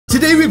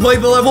Today we played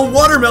the level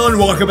Watermelon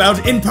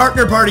Walkabout in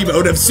partner party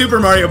mode of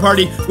Super Mario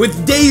Party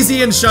with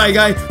Daisy and Shy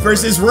Guy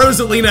versus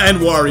Rosalina and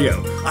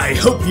Wario. I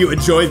hope you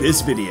enjoy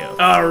this video.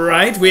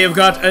 Alright, we have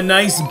got a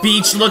nice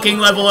beach looking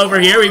level over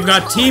here. We've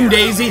got Team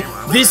Daisy.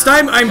 This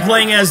time I'm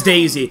playing as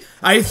Daisy.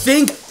 I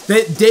think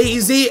that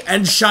Daisy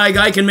and Shy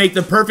Guy can make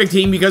the perfect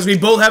team because we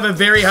both have a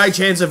very high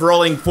chance of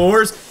rolling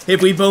 4s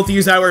if we both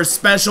use our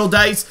special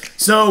dice.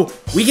 So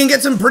we can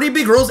get some pretty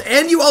big rolls,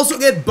 and you also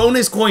get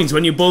bonus coins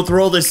when you both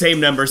roll the same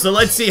number. So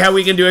let's see how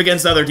we can do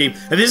against the other team.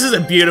 And this is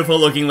a beautiful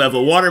looking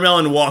level,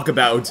 Watermelon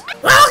Walkabout.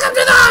 Welcome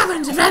to the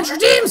Islands Adventure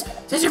Teams!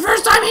 Is this your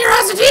first time here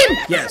as a team?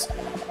 Yes.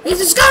 We've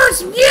discovered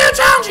some new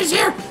challenges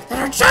here that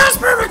are just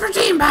perfect for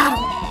team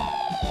battle.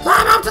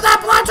 Climb up to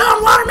that plateau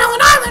on Watermelon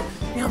Island,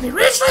 and you'll be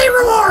richly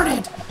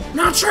rewarded.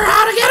 Not sure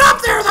how to get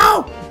up there,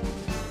 though.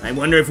 I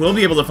wonder if we'll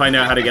be able to find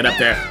out how to get up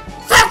there.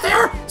 That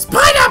there is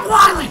Pineapple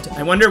Island.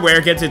 I wonder where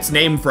it gets its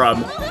name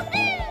from.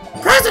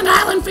 Present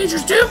Island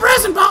features 2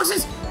 present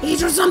boxes,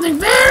 each with something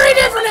very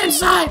different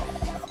inside.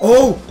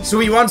 Oh, so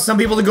we want some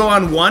people to go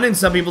on one and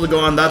some people to go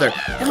on the other.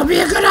 It'll be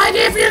a good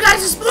idea for you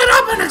guys to split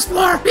up and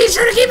explore. Be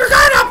sure to keep your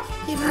guard up.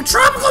 Even a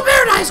tropical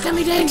paradise can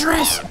be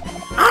dangerous.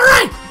 All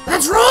right,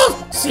 let's roll.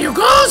 See who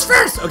goes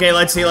first. Okay,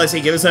 let's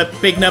see. Give us a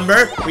big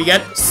number. We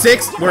get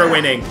 6. We're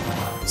winning.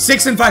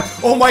 6 and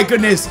 5. Oh my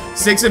goodness.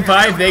 6 and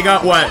 5. They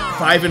got what?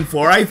 5 and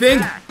 4, I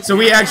think. So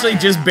we actually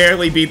just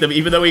barely beat them,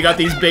 even though we got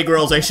these big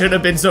rolls. I should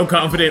have been so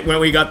confident when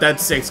we got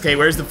that 6. Okay,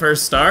 where's the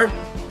first star?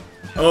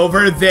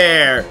 Over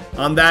there,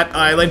 on that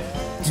island.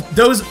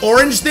 Those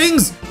orange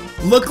things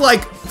look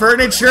like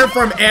furniture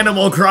from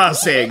Animal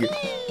Crossing.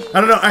 I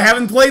don't know, I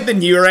haven't played the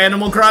newer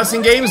Animal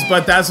Crossing games,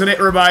 but that's what it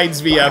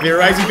reminds me of. It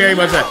reminds me very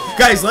much of that.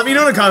 Guys, let me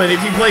know in a comment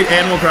if you played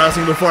Animal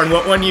Crossing before and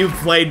what one you've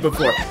played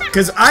before.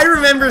 Because I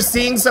remember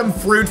seeing some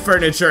fruit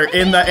furniture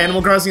in the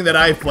Animal Crossing that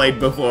I've played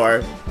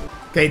before.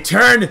 Okay,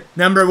 turn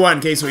number 1.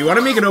 Okay, so we want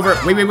to make it over.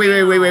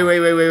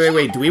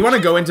 Wait. Do we want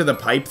to go into the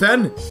pipe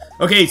then?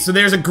 Okay, so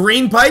there's a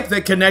green pipe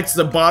that connects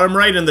the bottom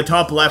right and the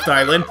top left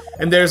island,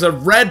 and there's a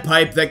red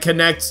pipe that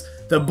connects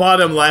the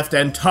bottom left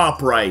and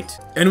top right.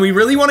 And we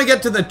really want to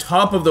get to the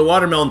top of the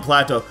watermelon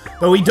plateau,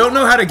 but we don't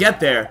know how to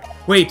get there.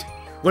 Wait,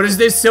 what is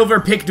this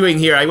silver pick doing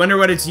here? I wonder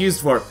what it's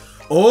used for.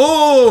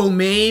 Oh,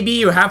 maybe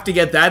you have to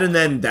get that and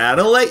then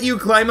that'll let you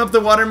climb up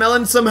the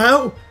watermelon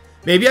somehow?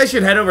 Maybe I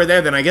should head over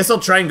there then. I guess I'll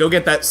try and go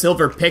get that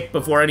silver pick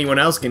before anyone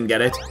else can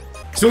get it.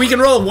 So we can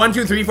roll 1,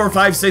 2, 3, 4,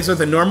 5, 6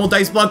 with a normal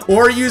dice block,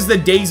 or use the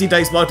Daisy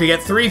dice block to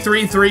get 3,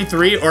 3, 3,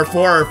 3, or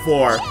 4, or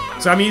 4.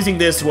 So I'm using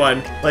this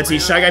one. Let's see,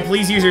 Shy Guy,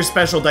 please use your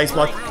special dice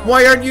block.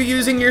 Why aren't you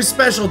using your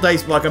special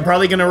dice block? I'm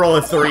probably gonna roll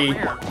a 3.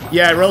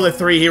 Yeah, I rolled a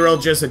 3, he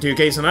rolled just a 2.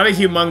 Okay, so not a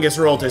humongous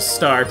roll to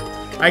start.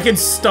 I can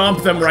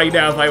stomp them right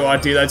now if I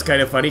want to, that's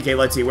kind of funny. Okay,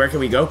 let's see, where can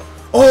we go?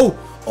 Oh,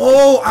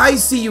 I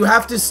see, you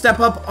have to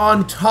step up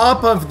on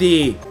top of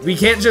the... We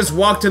can't just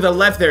walk to the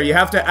left there, you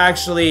have to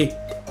actually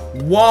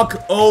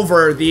walk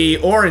over the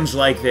orange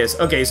like this.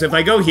 Okay, so if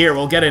I go here,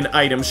 we'll get an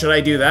item. Should I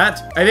do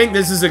that? I think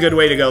this is a good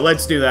way to go.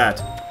 Let's do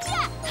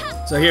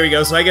that. So here we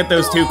go. So I get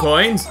those 2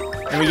 coins,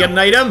 and we get an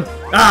item.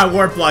 Ah,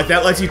 warp block.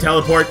 That lets you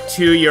teleport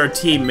to your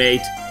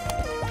teammate.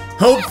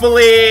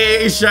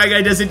 Hopefully, Shy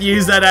Guy doesn't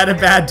use that at a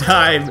bad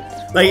time.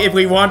 Like, if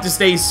we want to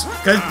stay...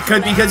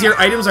 Because your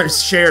items are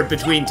shared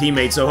between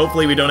teammates, so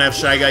hopefully we don't have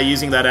Shy Guy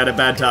using that at a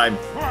bad time.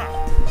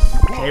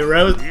 Okay,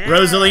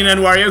 Rosalina and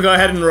Wario, go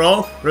ahead and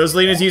roll.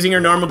 Rosalina's using her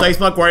normal dice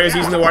block. Wario's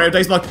using the Wario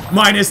dice block.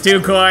 Minus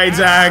 2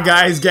 coins. Ah,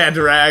 guys get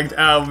dragged.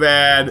 Oh,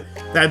 man.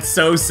 That's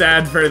so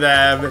sad for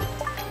them.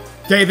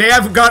 Okay, they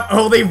have got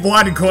only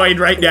 1 coin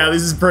right now.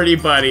 This is pretty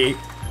funny.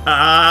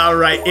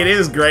 Alright, it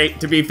is great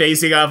to be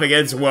facing off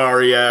against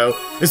Wario.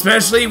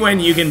 Especially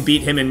when you can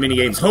beat him in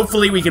minigames.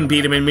 Hopefully we can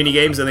beat him in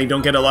minigames and they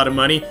don't get a lot of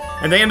money.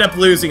 And they end up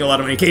losing a lot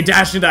of money. Okay,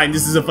 Dash to Dine,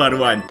 this is a fun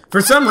one. For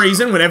some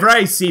reason, whenever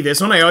I see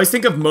this one, I always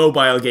think of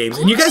mobile games.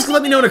 And you guys can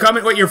let me know in a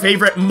comment what your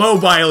favorite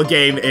mobile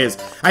game is.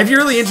 I'd be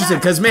really interested,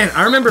 because man,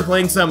 I remember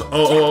playing some...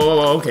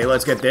 okay,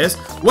 let's get this.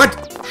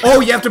 What?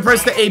 Oh, you have to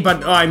press the A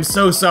button. Oh, I'm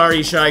so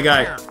sorry, Shy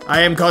Guy.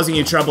 I am causing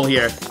you trouble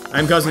here.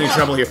 I'm causing you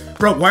trouble here.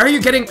 Bro, why are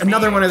you getting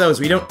another one of those?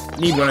 We don't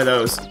need one of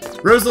those.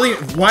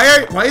 Rosalina,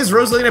 why is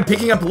Rosalina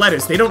picking up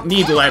lettuce? They don't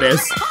need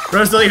lettuce.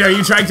 Rosalina, are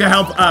you trying to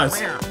help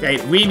us?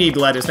 Okay, we need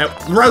lettuce. Now,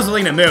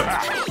 Rosalina, move.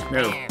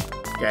 Move.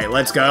 Okay,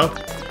 let's go.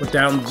 Put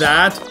down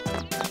that.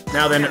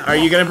 Now then, are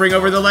you gonna bring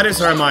over the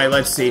lettuce or am I?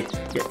 Let's see.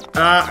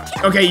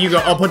 Okay, you go.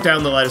 I'll put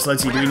down the lettuce.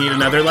 Let's see. Do we need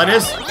another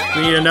lettuce?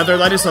 Do we need another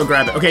lettuce? I'll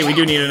grab it. Okay, we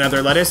do need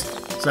another lettuce.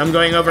 So I'm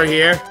going over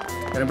here.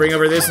 Gonna bring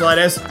over this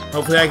lettuce.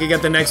 Hopefully I can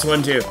get the next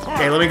one too.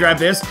 Okay, let me grab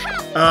this.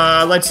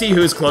 Let's see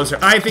who's closer.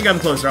 I think I'm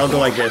closer. I'll go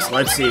like this.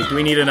 Let's see. Do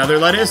we need another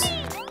lettuce?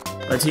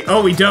 Let's see.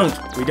 Oh, we don't.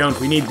 We don't.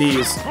 We need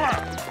these.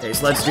 Okay,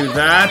 so let's do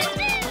that.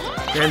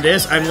 Then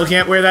this. I'm looking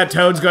at where that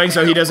Toad's going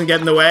so he doesn't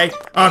get in the way.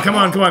 Oh, come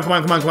on.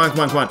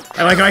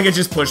 I like how I could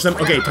just push them.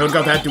 Okay, Toad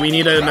got that. Do we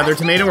need another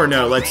tomato or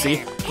no? Let's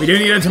see. We do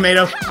need a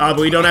tomato, but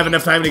we don't have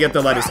enough time to get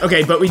the lettuce.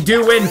 Okay, but we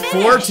do win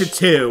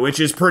 4-2, which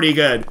is pretty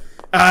good.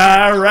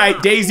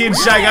 Alright, Daisy and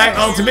Shy Guy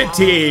Ultimate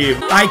Team.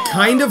 I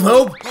kind of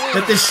hope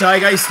that the Shy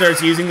Guy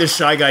starts using the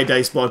Shy Guy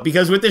dice block,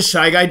 because with the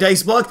Shy Guy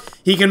dice block,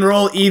 he can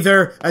roll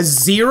either a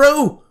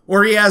 0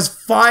 or he has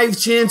 5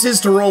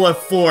 chances to roll a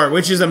 4,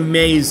 which is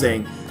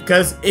amazing.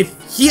 Because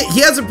if he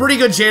has a pretty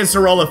good chance to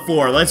roll a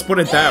 4, let's put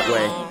it that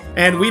way.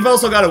 And we've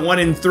also got a 1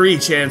 in 3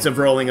 chance of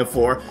rolling a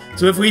 4.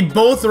 So if we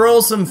both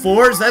roll some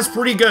 4s, that's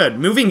pretty good.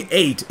 Moving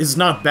 8 is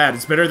not bad.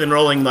 It's better than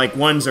rolling like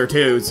 1s or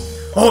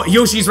 2s. Oh,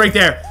 Yoshi's right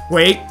there.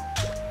 Wait.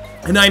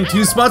 And I'm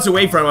 2 spots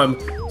away from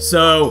him.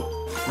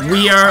 So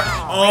we are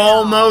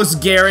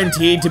almost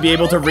guaranteed to be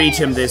able to reach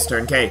him this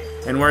turn. Okay.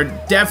 And we're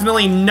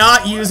definitely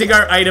not using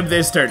our item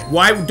this turn.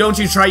 Why don't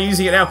you try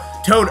using it now?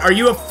 Toad, are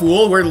you a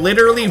fool? We're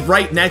literally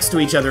right next to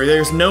each other.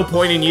 There's no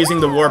point in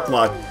using the warp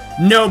block.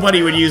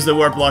 Nobody would use the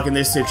warp block in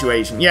this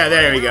situation. Yeah,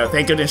 there we go.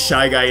 Thank goodness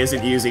Shy Guy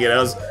isn't using it. I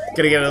was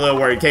gonna get a little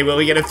worried. Okay, will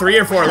we get a 3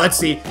 or 4? Let's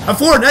see. A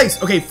 4,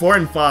 nice! Okay, 4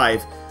 and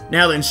 5.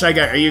 Now then, Shy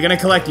Guy, are you gonna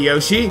collect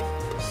Yoshi?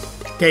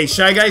 Okay,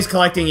 Shy Guy's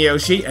collecting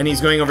Yoshi, and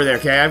he's going over there.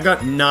 Okay, I've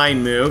got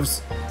 9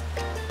 moves.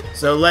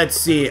 So let's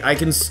see. I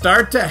can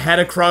start to head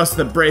across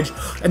the bridge,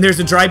 and there's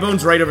a Dry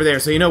Bones right over there.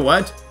 So you know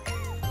what?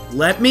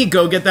 Let me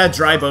go get that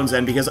Dry Bones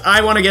then, because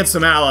I want to get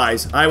some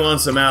allies. I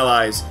want some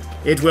allies.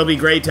 It will be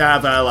great to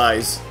have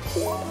allies.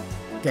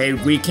 Okay,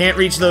 we can't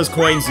reach those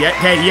coins yet.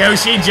 Okay,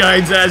 Yoshi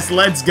joins us.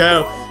 Let's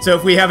go. So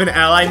if we have an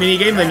ally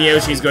minigame, then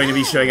Yoshi's going to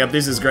be showing up.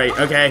 This is great.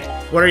 Okay,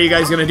 what are you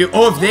guys going to do?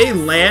 Oh, if they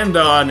land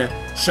on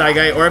Shy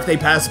Guy, or if they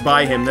pass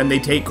by him, then they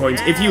take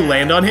coins. If you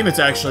land on him, it's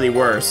actually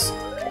worse.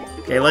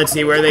 Okay, let's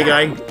see. Where are they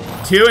going?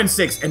 2 and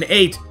 6 and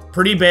 8.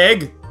 Pretty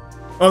big.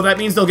 Oh, that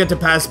means they'll get to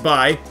pass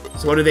by.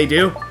 So what do they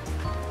do?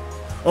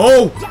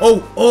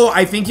 Oh,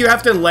 I think you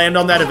have to land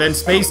on that event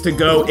space to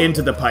go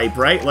into the pipe,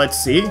 right? Let's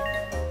see.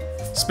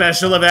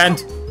 Special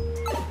event.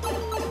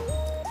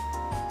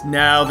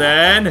 Now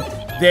then,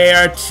 they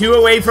are 2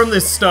 away from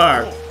the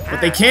star, but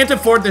they can't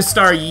afford the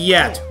star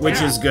yet,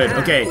 which is good.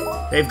 Okay,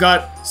 they've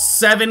got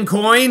 7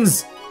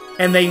 coins,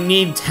 and they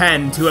need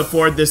 10 to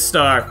afford the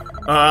star.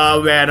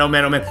 Oh man, oh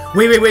man, oh man.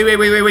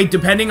 Wait.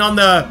 Depending on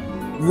the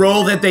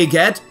roll that they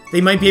get,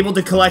 they might be able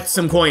to collect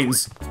some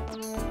coins.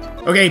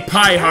 Okay,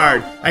 Pie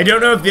Hard. I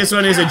don't know if this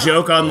one is a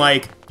joke on,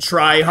 like,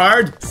 try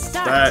hard,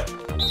 but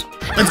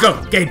let's go.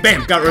 Okay,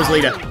 bam, got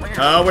Rosalina.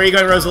 Oh, where are you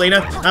going,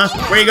 Rosalina? Huh?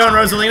 Where are you going,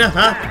 Rosalina?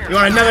 Huh? You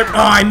want another? Oh,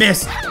 I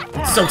missed.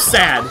 It's so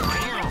sad.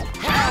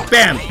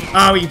 Bam.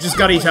 Oh, we just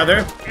got each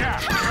other.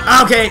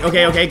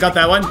 Okay, got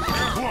that one.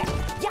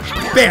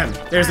 Bam.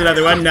 There's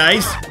another one.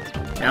 Nice.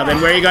 Now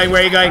then, where are you going?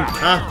 Where are you going?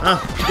 Huh?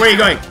 Where are you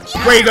going?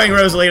 Where are you going,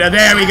 Rosalina?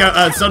 There we go.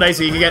 Oh, it's so nice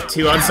when you can get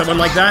 2 on someone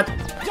like that.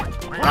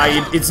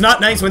 It's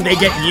not nice when they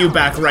get you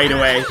back right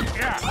away.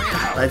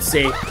 Let's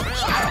see.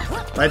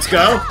 Let's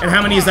go. And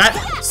how many is that?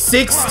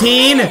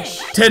 16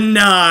 to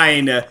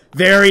 9.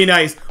 Very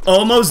nice.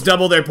 Almost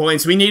double their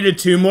points. We needed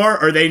 2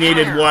 more, or they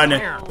needed 1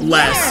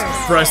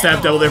 less for us to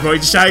have double their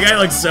points. Shy Guy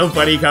looks so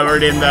funny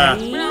covered in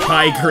the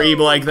pie cream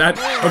like that.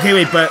 Okay,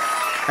 wait, but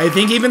I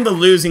think even the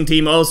losing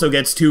team also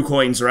gets 2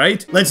 coins,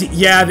 right? Let's see.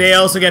 Yeah, they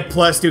also get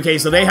plus 2k,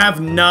 so they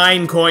have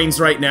 9 coins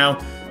right now.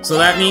 So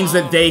that means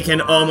that they can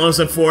almost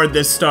afford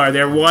this star.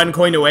 They're 1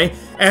 coin away,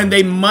 and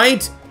they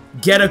might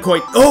get a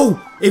coin.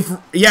 Oh!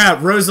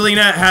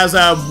 Rosalina has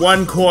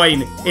 1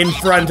 coin in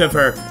front of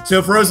her. So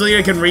if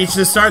Rosalina can reach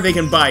the star, they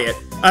can buy it.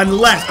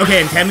 Unless, okay,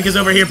 and Chemica's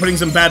over here putting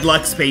some bad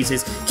luck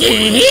spaces.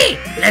 Kee-hee!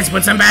 Let's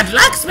put some bad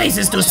luck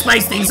spaces to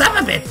spice things up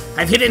a bit.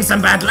 I've hidden some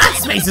bad luck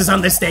spaces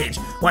on the stage.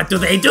 What do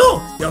they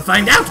do? You'll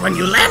find out when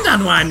you land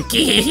on one.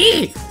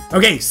 Kee-hee-hee!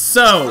 Okay,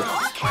 so,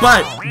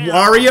 but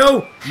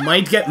Wario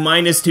might get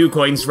 -2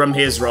 coins from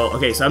his roll.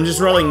 Okay, so I'm just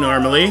rolling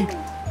normally.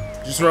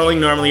 Just rolling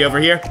normally over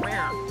here.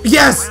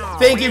 Yes!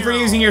 Thank you for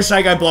using your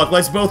Shy Guy block.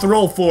 Let's both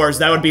roll 4s.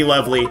 That would be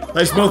lovely.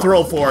 Let's both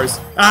roll 4s.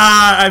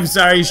 Ah, I'm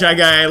sorry, Shy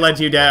Guy. I let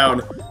you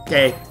down.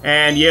 Okay,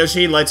 and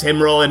Yoshi lets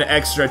him roll an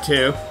extra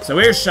 2. So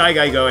where's Shy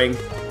Guy going?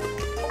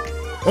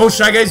 Oh,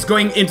 Shy Guy's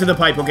going into the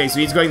pipe. Okay, so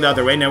he's going the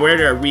other way. Now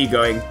where are we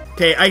going?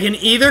 Okay, I can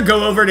either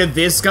go over to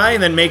this guy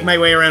and then make my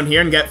way around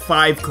here and get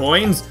 5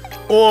 coins,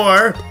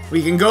 or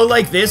we can go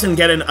like this and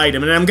get an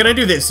item. And I'm gonna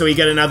do this so we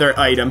get another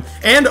item.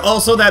 And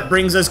also that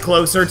brings us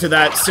closer to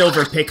that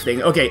silver pick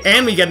thing. Okay,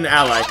 and we get an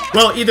ally.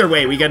 Well, either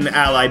way, we get an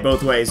ally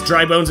both ways.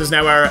 Dry Bones is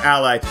now our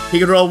ally. He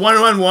can roll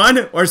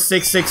 111 or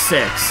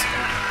 666.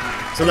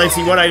 So let's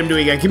see, what item do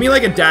we get? Give me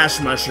like a dash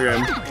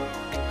mushroom.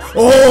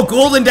 Oh,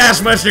 golden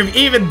dash mushroom,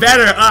 even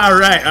better. All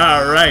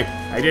right.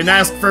 I didn't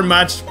ask for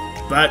much,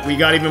 but we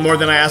got even more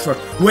than I asked for.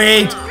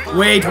 Wait.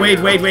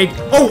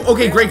 Oh,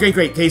 okay, great.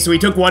 Okay, so we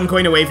took 1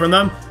 coin away from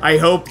them. I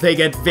hope they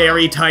get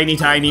very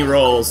tiny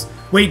rolls.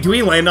 Wait, do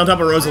we land on top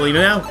of Rosalina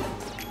now?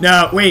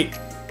 No, wait.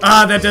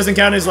 That doesn't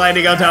count as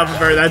landing on top of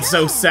her. That's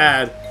so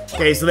sad.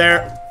 Okay, so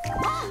they're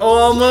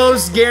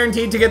almost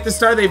guaranteed to get the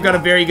star. They've got a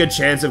very good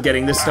chance of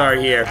getting the star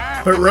here.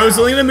 But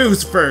Rosalina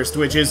moves first,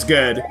 which is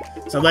good.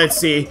 So let's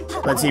see,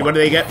 what do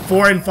they get?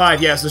 4 and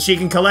 5, yeah, so she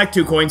can collect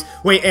 2 coins.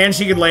 Wait, and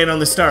she can land on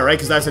the star, right?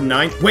 Because that's a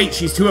 9. Wait,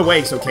 she's 2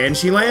 away, so can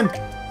she land?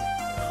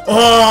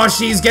 Oh,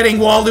 she's getting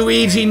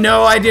Waluigi.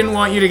 No, I didn't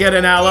want you to get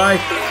an ally.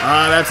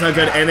 Ah, that's not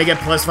good. And they get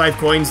 +5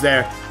 coins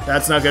there.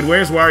 That's not good.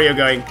 Where's Wario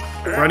going?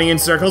 Running in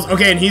circles.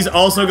 Okay, and he's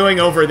also going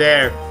over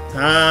there.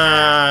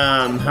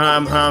 Hum.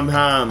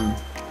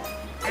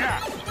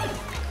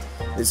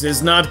 This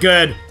is not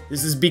good.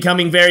 This is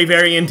becoming very,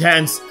 very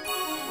intense.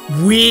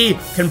 We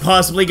can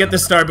possibly get the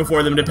star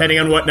before them, depending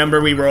on what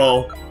number we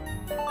roll.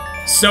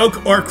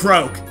 Soak or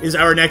Croak is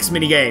our next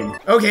minigame.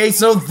 Okay,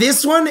 so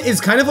this one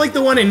is kind of like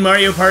the one in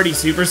Mario Party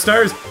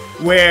Superstars,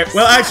 where,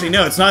 well, actually,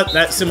 no, it's not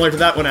that similar to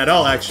that one at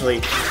all,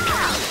 actually.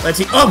 Let's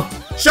see. Oh,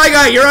 Shy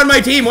Guy, you're on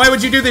my team. Why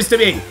would you do this to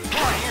me?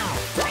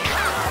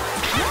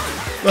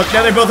 Look,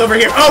 now they're both over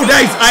here. Oh,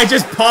 nice. I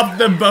just popped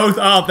them both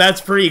off. That's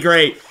pretty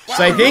great.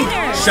 So I think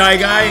Shy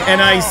Guy and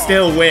I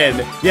still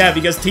win. Yeah,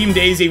 because Team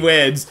Daisy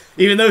wins.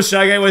 Even though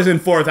Shy Guy was in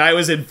 4th, I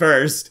was in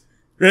 1st.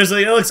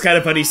 Rosalina, it looks kind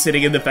of funny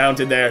sitting in the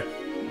fountain there.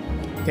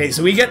 Okay,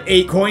 so we get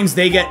 8 coins,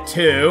 they get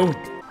 2.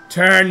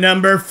 Turn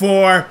number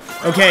 4.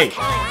 Okay,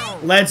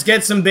 let's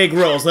get some big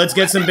rolls. Let's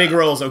get some big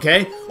rolls,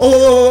 okay?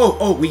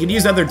 Oh, we can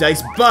use other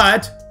dice,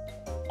 but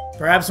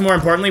perhaps more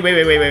importantly,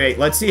 wait.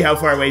 Let's see how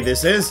far away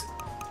this is.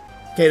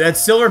 Okay, that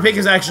silver pick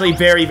is actually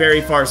very,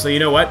 very far, so you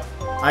know what?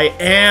 I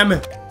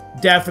am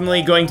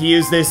definitely going to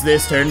use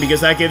this turn because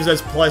that gives us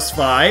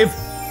 +5.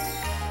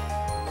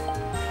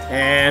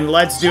 And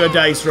let's do a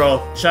dice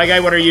roll. Shy Guy,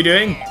 what are you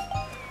doing?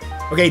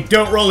 Okay,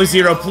 don't roll a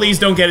 0. Please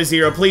don't get a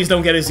 0. Please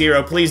don't get a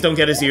 0. Please don't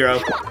get a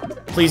 0.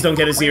 Please don't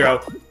get a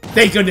 0.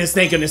 Thank goodness,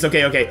 thank goodness.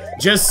 Okay.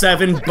 Just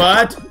 7,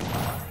 but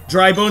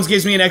Dry Bones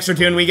gives me an extra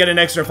 2 and we get an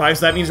extra 5,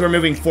 so that means we're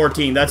moving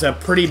 14. That's a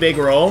pretty big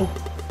roll.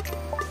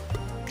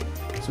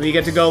 So we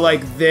get to go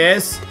like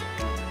this.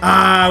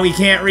 Ah, we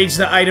can't reach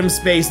the item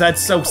space.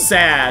 That's so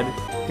sad.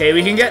 Okay,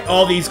 we can get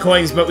all these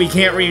coins, but we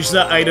can't reach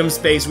the item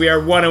space. We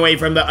are 1 away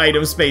from the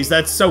item space.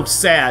 That's so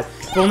sad.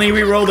 If only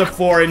we rolled a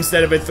 4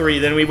 instead of a 3,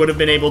 then we would have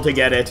been able to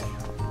get it.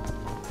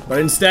 But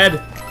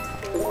instead,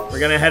 we're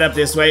gonna head up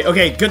this way.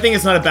 Okay, good thing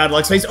it's not a bad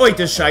luck space. Oh wait,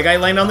 does Shy Guy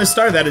land on the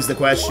star? That is the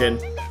question.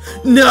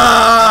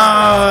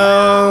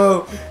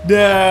 No!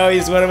 No,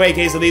 he's 1 away.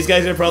 Okay, so these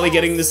guys are probably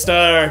getting the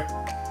star.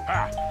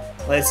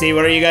 Let's see,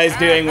 what are you guys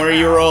doing? What are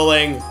you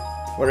rolling?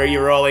 What are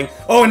you rolling?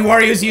 Oh, and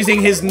Wario's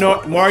using his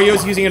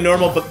Wario's using a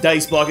normal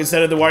dice block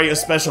instead of the Wario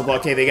special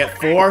block. Okay, they get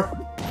 4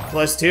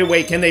 +2.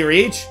 Wait, can they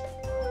reach?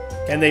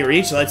 Can they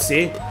reach? Let's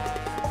see.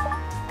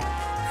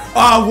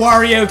 Oh,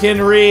 Wario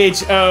can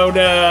reach! Oh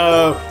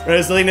no!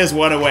 Rosalina's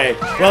 1 away.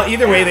 Well,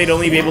 either way, they'd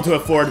only be able to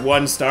afford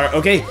 1 star.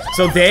 Okay,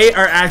 so they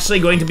are actually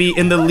going to be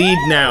in the lead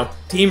now.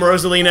 Team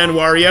Rosalina and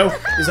Wario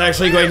is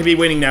actually going to be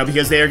winning now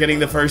because they are getting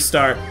the 1st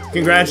star.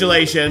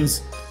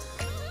 Congratulations.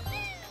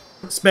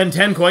 Spend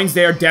 10 coins,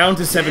 they are down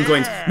to 7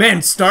 coins.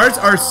 Man, stars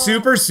are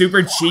super,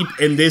 super cheap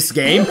in this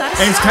game.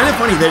 And it's kind of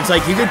funny that it's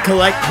like you could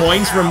collect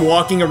coins from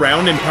walking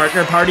around in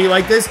Partner Party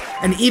like this.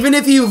 And even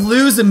if you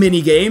lose a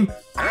mini game,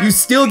 you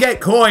still get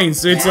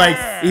coins. So it's like,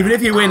 even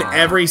if you win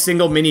every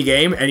single mini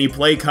game and you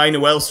play kind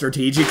of well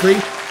strategically,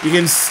 you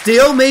can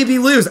still maybe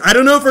lose. I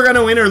don't know if we're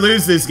gonna win or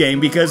lose this game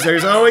because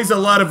there's always a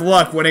lot of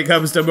luck when it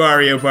comes to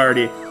Mario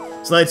Party.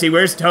 So let's see,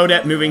 where's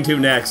Toadette moving to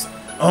next?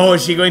 Oh,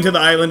 is she going to the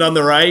island on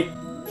the right?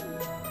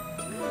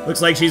 Looks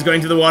like she's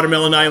going to the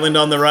Watermelon Island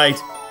on the right.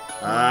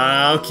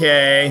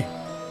 Okay.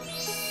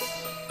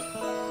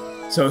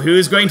 So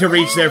who's going to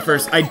reach there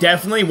first? I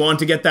definitely want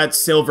to get that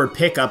silver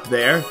pick up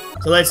there.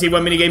 So let's see,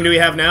 what minigame do we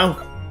have now?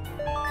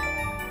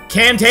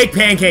 Can take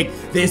pancake.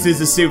 This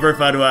is a super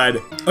fun one.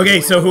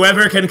 Okay, so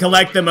whoever can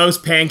collect the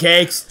most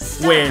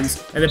pancakes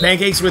wins. And the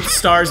pancakes with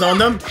stars on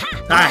them.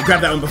 Ah,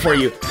 grab that one before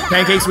you.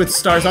 Pancakes with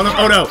stars on them.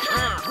 Oh no.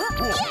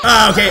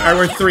 Ah, okay, are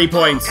worth 3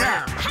 points.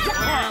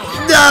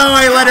 No,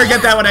 I let her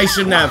get that one. I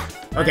shouldn't have.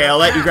 Okay, I'll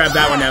let you grab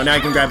that one now. Now I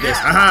can grab this.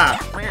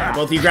 Aha!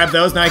 Both of you grab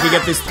those. Now I can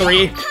get this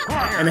 3.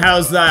 And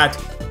how's that?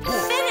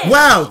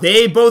 Wow,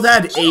 they both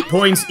had 8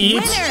 points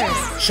each.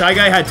 Shy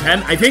Guy had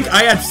 10. I think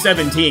I had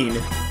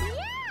 17.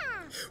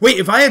 Wait,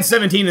 if I had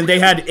 17 and they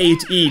had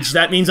 8 each,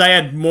 that means I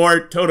had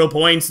more total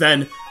points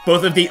than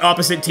both of the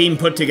opposite team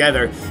put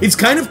together. It's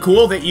kind of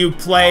cool that you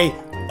play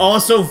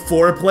also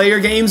 4-player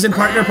games in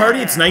Partner Party.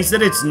 It's nice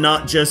that it's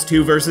not just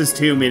 2 versus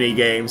 2 mini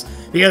games,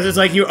 because it's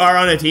like you are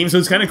on a team, so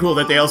it's kind of cool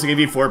that they also give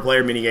you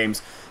 4-player mini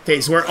games.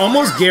 Okay, so we're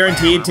almost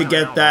guaranteed to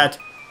get that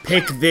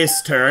pick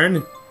this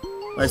turn.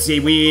 Let's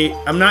see,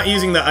 I'm not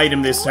using the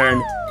item this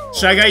turn.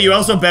 Shy Guy, you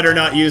also better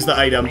not use the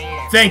item.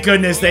 Thank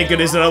goodness, thank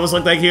goodness. It almost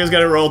looked like he was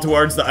gonna roll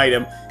towards the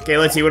item. Okay,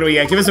 let's see, what do we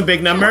get? Give us a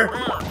big number.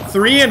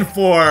 3 and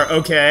 4,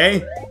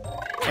 okay.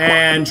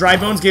 And Dry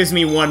Bones gives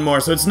me 1 more,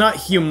 so it's not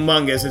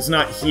humongous, it's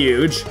not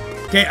huge.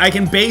 Okay, I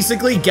can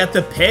basically get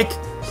the pick,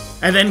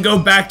 and then go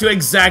back to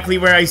exactly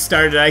where I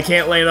started. I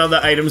can't land on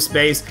the item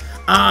space.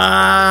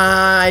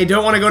 I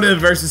don't want to go to the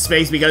versus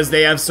space because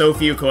they have so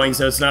few coins,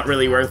 so it's not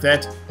really worth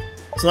it.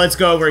 So let's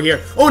go over here.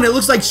 Oh, and it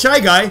looks like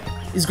Shy Guy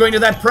is going to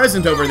that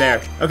present over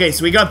there. Okay,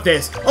 so we got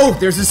this. Oh,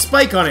 there's a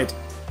spike on it.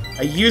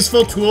 A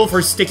useful tool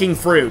for sticking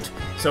fruit.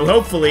 So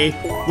hopefully,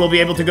 we'll be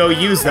able to go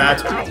use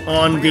that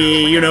on the,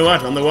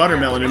 you-know-what, on the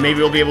watermelon, and maybe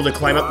we'll be able to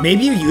climb up.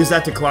 Maybe you use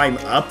that to climb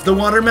up the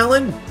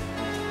watermelon?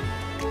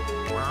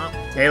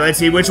 Okay, let's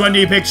see, which one do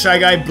you pick, Shy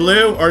Guy?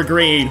 Blue or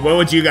green? What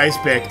would you guys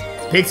pick?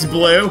 Picks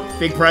blue,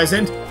 big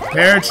present.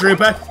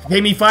 Paratroopa,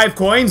 pay me 5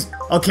 coins,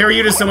 I'll carry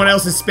you to someone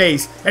else's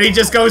space. And he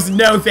just goes,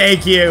 no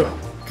thank you.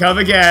 Come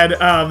again,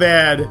 oh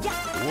man.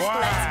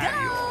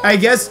 I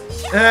guess,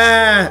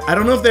 I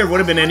don't know if there would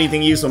have been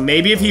anything useful.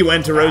 Maybe if he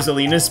went to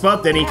Rosalina's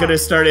spot, then he could have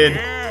started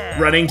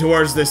running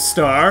towards the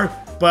star.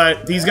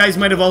 But these guys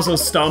might have also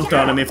stomped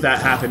on him if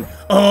that happened.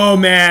 Oh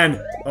man,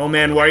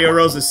 Wario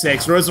rolls a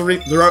 6.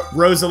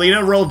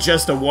 Rosalina rolled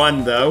just a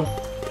 1 though.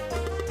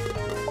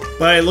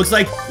 But it looks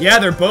like, yeah,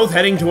 they're both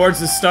heading towards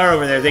the star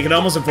over there. They could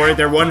almost afford it,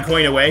 they're 1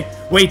 coin away.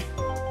 Wait,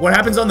 what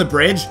happens on the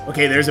bridge?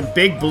 Okay, there's a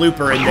big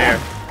blooper in there.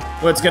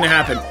 What's gonna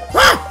happen?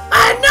 What?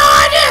 I had no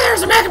idea there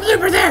was a mega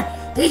blooper there!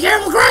 Be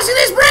careful crossing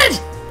this bridge!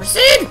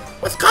 Proceed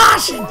with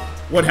caution!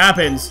 What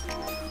happens?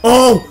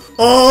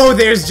 Oh,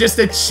 there's just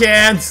a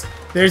chance.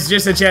 There's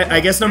just a chance. I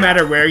guess no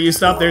matter where you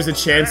stop, there's a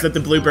chance that the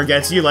blooper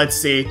gets you. Let's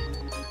see.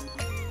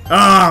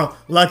 Oh,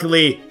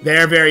 luckily,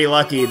 they're very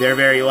lucky. They're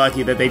very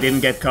lucky that they didn't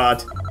get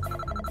caught.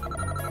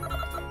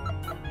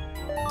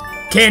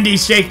 Candy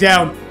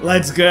shakedown.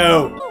 Let's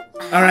go.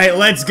 All right,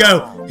 let's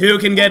go. Who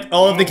can get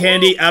all of the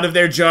candy out of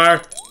their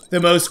jar the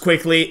most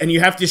quickly? And you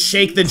have to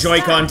shake the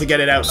Joy-Con to get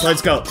it out. So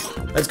let's go.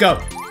 Let's go.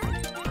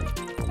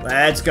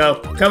 Let's go.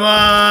 Come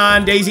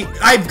on, Daisy.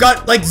 I've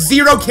got like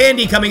 0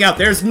 candy coming out.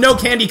 There's no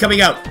candy coming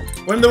out.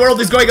 What in the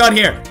world is going on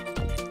here?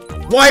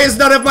 Why is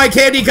none of my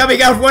candy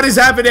coming out? What is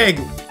happening?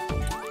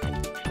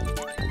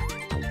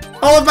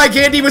 All of my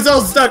candy was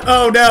all stuck.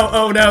 Oh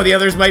no, the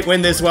others might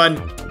win this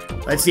one.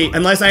 Let's see,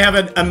 unless I have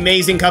an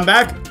amazing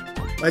comeback.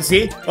 Let's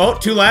see. Oh,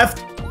 2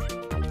 left.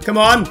 Come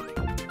on.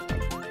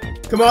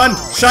 Come on.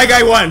 Shy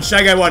Guy won.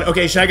 Shy Guy won.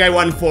 Okay, Shy Guy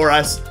won for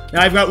us.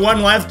 Now I've got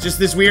 1 left, just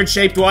this weird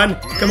shaped one.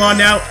 Come on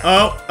now.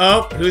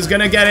 Oh, who's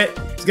gonna get it?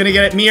 Who's gonna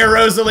get it? Me or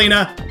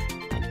Rosalina?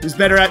 Who's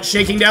better at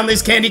shaking down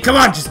this candy? Come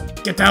on,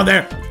 just get down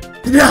there.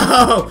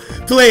 No,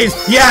 please.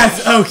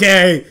 Yes,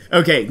 okay.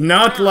 Okay,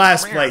 not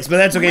last place, but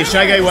that's okay.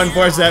 Shy Guy won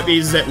for us, that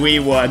means that we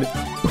won.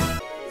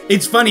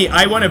 It's funny,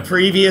 I won a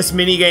previous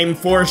minigame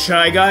for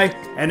Shy Guy,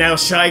 and now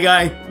Shy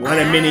Guy won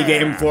a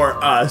minigame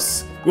for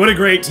us. What a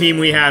great team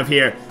we have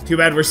here. Too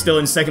bad we're still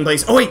in 2nd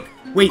place. Oh,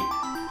 wait.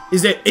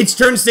 It's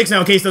turn 6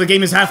 now. Okay, so the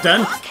game is half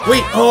done.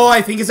 Wait,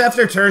 I think it's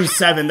after turn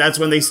 7. That's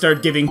when they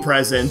start giving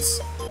presents.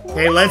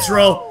 Okay, let's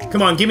roll.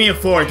 Come on, give me a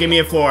 4. Give me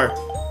a 4.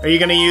 Are you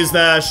gonna use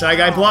the Shy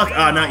Guy block?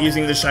 Ah, not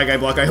using the Shy Guy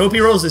block. I hope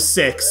he rolls a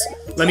 6.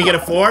 Let me get a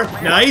 4.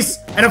 Nice.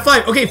 And a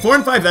 5. Okay, 4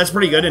 and 5. That's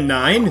pretty good. And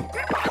 9.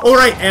 All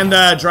right,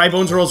 and Dry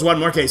Bones rolls 1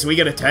 more. Okay, so we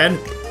get a 10.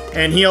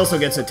 And he also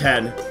gets a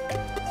 10.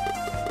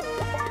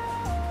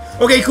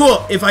 Okay,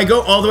 cool. If I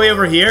go all the way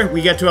over here,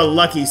 we get to a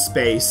lucky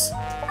space.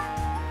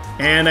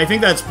 And I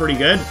think that's pretty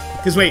good.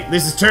 Because wait,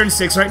 this is turn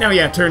 6 right now?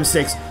 Yeah, turn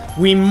 6.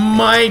 We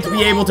might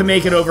be able to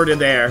make it over to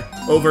there.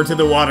 Over to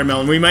the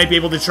watermelon. We might be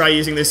able to try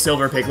using this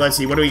silver pick. Let's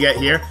see, what do we get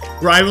here?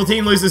 Rival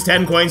team loses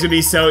 10 coins would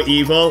be so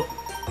evil.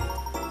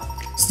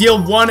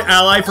 Steal 1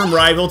 ally from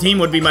rival team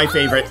would be my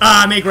favorite.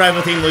 Ah, make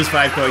rival team lose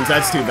 5 coins.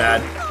 That's too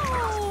bad.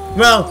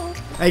 Well,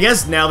 I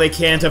guess now they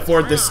can't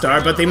afford the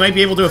star, but they might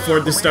be able to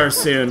afford the star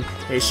soon.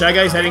 Okay, Shy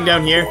Guy's heading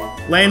down here.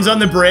 Lands on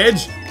the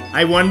bridge.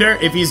 I wonder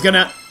if he's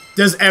gonna...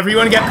 Does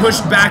everyone get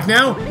pushed back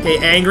now? Okay,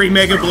 angry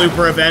mega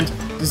blooper event.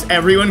 Does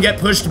everyone get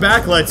pushed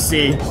back? Let's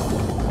see.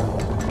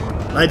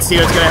 Let's see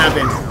what's gonna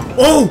happen.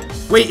 Oh!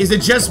 Wait, is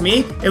it just me?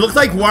 It looked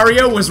like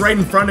Wario was right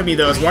in front of me,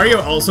 though. Is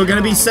Wario also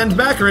gonna be sent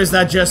back, or is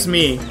that just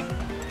me?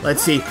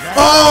 Let's see.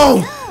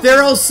 Oh!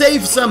 They're all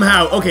safe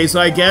somehow! Okay, so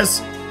I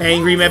guess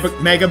angry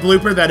mega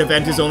blooper, that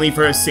event is only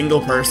for a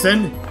single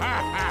person.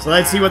 So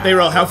let's see what they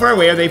roll. How far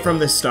away are they from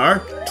the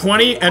star?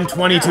 20 and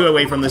 22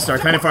 away from the star.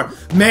 Kind of far.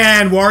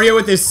 Man, Wario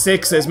with his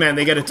 6s, man.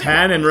 They get a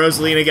 10 and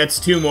Rosalina gets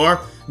 2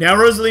 more. Now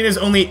Rosalina's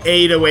only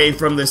 8 away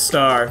from the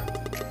star.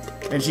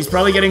 And she's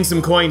probably getting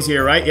some coins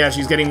here, right? Yeah,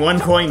 she's getting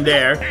 1 coin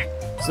there.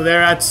 So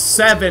they're at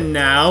 7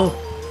 now.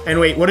 And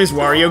wait, what is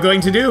Wario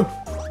going to do?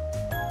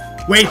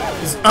 Wait.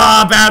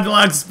 Bad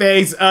luck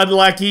space.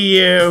 Unlucky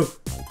you.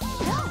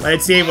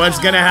 Let's see what's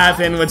gonna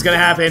happen. What's gonna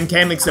happen?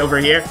 Kamek's over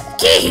here.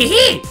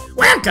 Kee-hee-hee!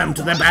 Welcome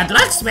to the bad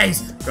luck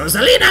space!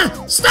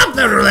 Rosalina, stop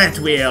the roulette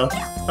wheel!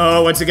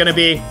 Oh, what's it gonna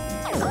be?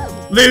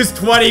 Lose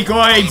 20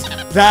 coins!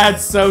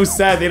 That's so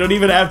sad. They don't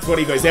even have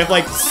 20 coins. They have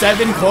like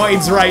 7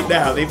 coins right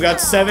now. They've got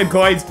 7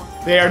 coins.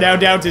 They are now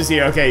down to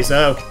 0. Okay,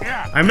 so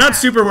I'm not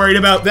super worried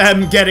about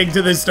them getting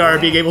to the star,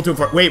 being able to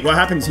afford. Wait, what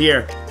happens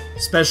here?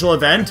 Special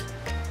event?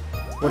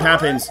 What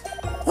happens?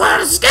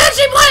 What a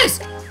sketchy place!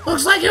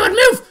 Looks like it would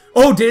move!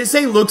 Oh, did it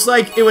say looks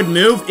like it would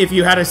move if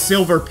you had a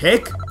silver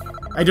pick?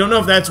 I don't know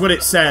if that's what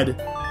it said.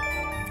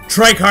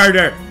 Trike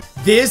harder.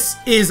 This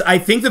is, I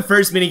think, the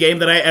first minigame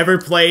that I ever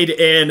played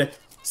in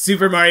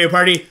Super Mario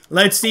Party.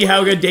 Let's see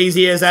how good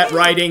Daisy is at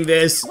riding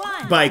this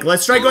bike.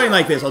 Let's try going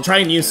like this. I'll try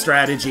a new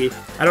strategy.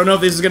 I don't know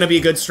if this is going to be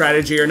a good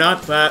strategy or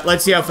not, but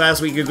let's see how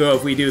fast we could go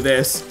if we do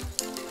this.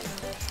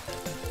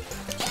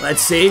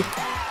 Let's see.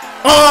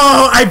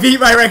 Oh, I beat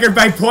my record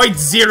by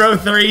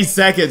 0.03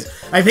 seconds.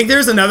 I think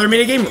there's another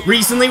minigame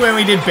recently when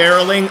we did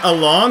barreling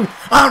along.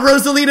 Ah,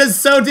 Rosalina's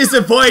so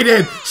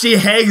disappointed. She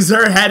hangs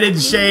her head in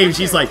shame.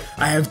 She's like,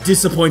 I have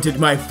disappointed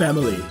my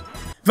family.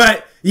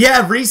 But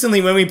yeah,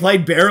 recently when we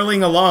played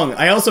barreling along,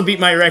 I also beat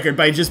my record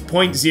by just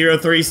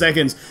 0.03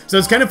 seconds. So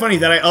it's kind of funny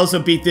that I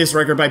also beat this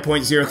record by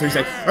 0.03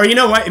 seconds. Or you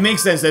know what? It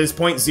makes sense that it's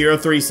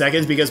 0.03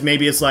 seconds because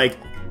maybe it's like,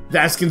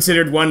 that's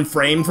considered 1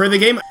 frame for the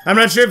game. I'm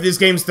not sure if this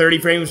game's 30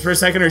 frames per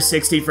second or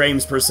 60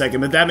 frames per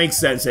second, but that makes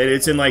sense.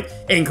 It's in like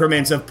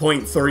increments of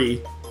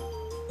 0.3.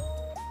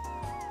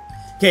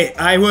 Okay,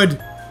 I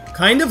would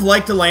kind of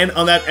like to land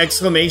on that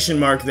exclamation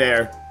mark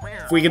there.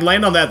 If we could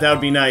land on that, that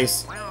would be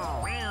nice.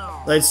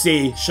 Let's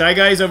see. Shy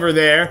Guy's over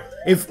there.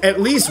 If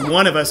at least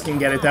one of us can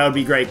get it, that would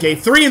be great. Okay,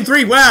 3 and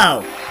 3.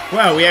 Wow.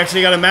 Wow, we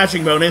actually got a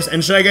matching bonus,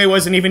 and Shy Guy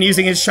wasn't even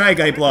using his Shy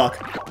Guy block.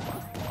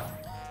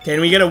 Okay,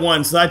 and we get a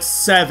 1, so that's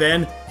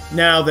 7.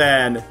 Now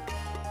then.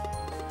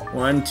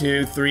 1,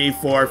 2, 3,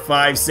 4,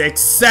 5, 6,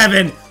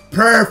 7.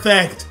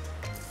 Perfect.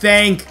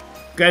 Thank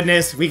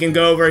goodness. We can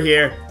go over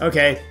here.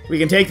 Okay, we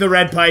can take the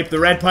red pipe. The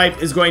red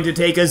pipe is going to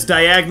take us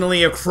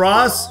diagonally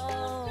across.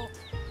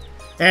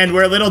 And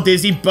we're a little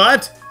dizzy,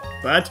 but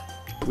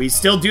we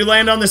still do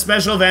land on the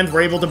special event.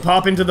 We're able to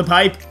pop into the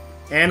pipe.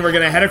 And we're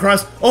gonna head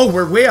across. Oh,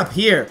 we're way up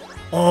here.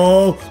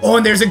 Oh,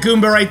 and there's a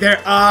Goomba right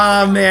there.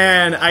 Ah,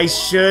 man, I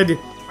should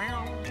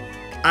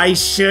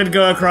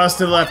go across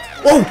to the left.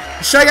 Oh,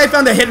 Shy Guy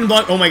found a hidden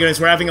block. Oh my goodness,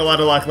 we're having a lot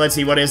of luck. Let's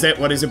see, what is it?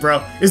 What is it,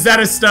 bro? Is that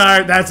a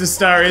star? That's a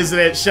star, isn't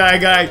it? Shy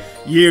Guy,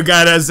 you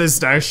got us a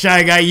star.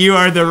 Shy Guy, you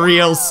are the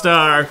real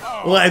star.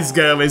 Let's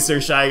go,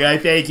 Mr. Shy Guy.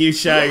 Thank you,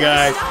 Shy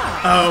Guy.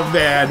 Oh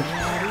man.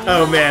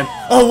 Oh man.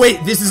 Oh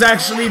wait, this is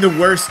actually the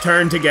worst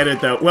turn to get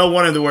it though. Well,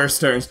 one of the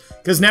worst turns.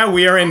 Because now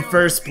we are in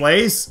first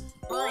place.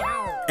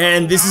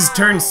 And this is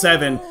turn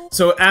 7,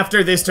 so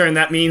after this turn,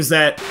 that means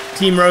that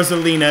Team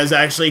Rosalina is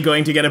actually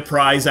going to get a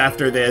prize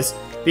after this.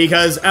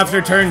 Because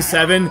after turn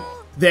 7,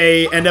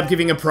 they end up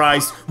giving a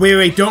prize.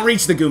 Wait, don't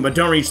reach the Goomba,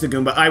 don't reach the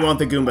Goomba. I want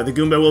the Goomba. The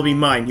Goomba will be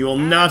mine. You will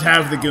not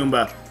have the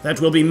Goomba. That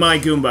will be my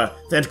Goomba.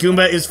 That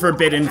Goomba is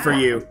forbidden for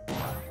you.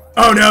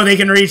 Oh no, they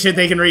can reach it,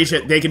 they can reach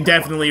it. They can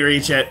definitely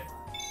reach it.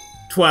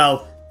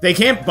 12. They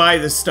can't buy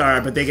the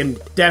star, but they can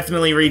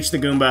definitely reach the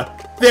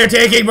Goomba. They're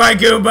taking my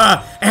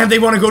Goomba! And they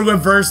want to go to a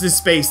versus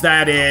space.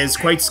 That is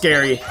quite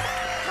scary.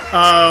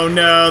 Oh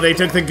no, they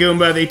took the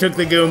Goomba, they took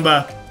the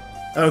Goomba.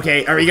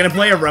 Okay, are we gonna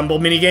play a Rumble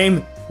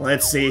minigame?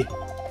 Let's see.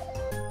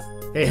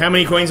 Hey, how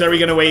many coins are we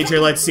gonna wager?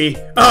 Let's see.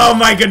 Oh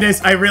my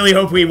goodness, I really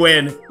hope we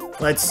win.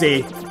 Let's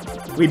see.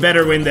 We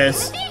better win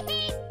this.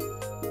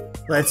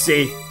 Let's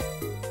see.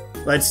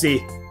 Let's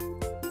see.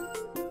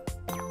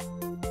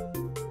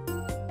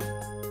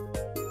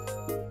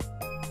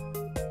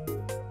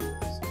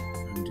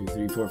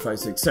 4, 5,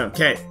 6, 7.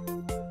 Okay.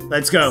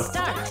 Let's go.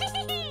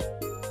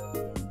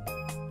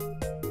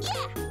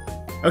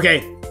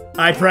 Okay.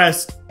 I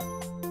pressed.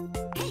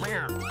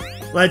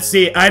 Let's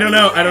see. I don't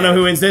know. I don't know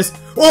who wins this.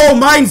 Oh,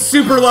 mine's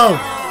super low.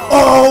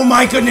 Oh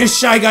my goodness.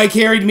 Shy Guy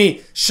carried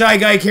me. Shy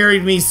Guy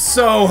carried me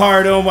so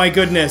hard. Oh my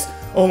goodness.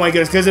 Oh my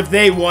goodness. Because if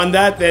they won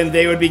that, then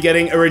they would be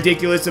getting a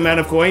ridiculous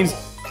amount of coins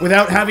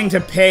without having to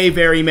pay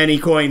very many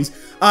coins.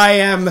 I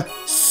am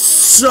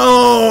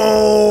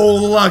so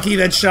lucky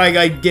that Shy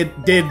Guy did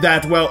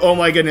that well. Oh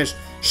my goodness.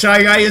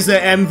 Shy Guy is the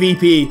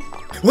MVP.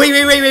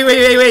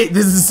 Wait.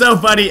 This is so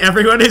funny.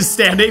 Everyone is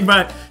standing,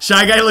 but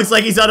Shy Guy looks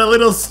like he's on a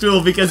little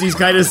stool because he's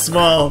kind of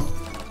small.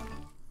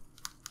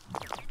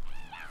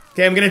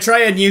 Okay, I'm gonna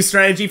try a new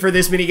strategy for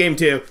this minigame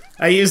too.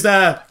 I used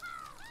a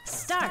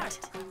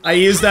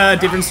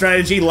different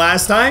strategy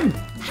last time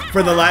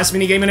for the last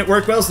minigame and it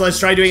worked well, so let's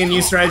try doing a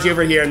new strategy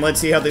over here and let's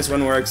see how this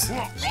one works.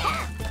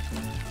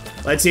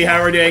 Let's see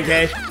how we're doing,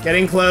 okay?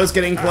 Getting close,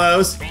 getting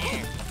close.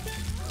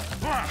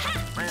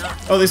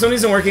 Oh, this one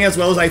isn't working as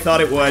well as I thought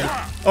it would.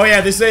 Oh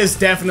yeah, this is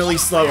definitely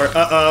slower.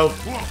 Uh-oh.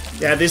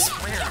 Yeah,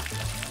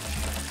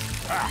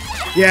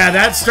 yeah,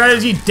 that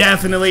strategy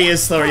definitely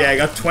is slower. Yeah, I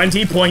got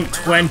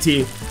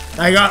 20.20.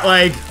 I got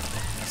like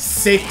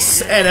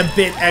 6 and a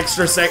bit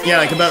extra yeah,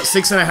 like about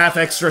 6.5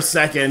 extra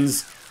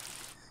seconds.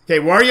 Okay,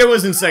 Wario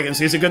was in second,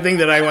 so it's a good thing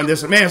that I won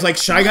this one. Man, it's like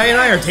Shy Guy and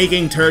I are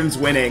taking turns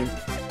winning.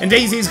 And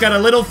Daisy's got a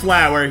little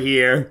flower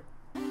here.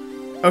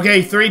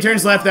 Okay, 3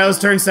 turns left. That was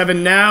turn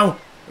 7. Now,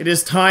 it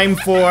is time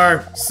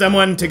for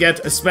someone to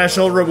get a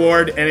special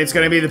reward, and it's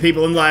gonna be the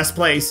people in last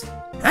place.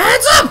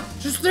 Heads up!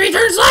 Just 3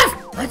 turns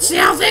left! Let's see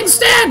how things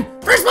stand!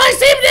 First place,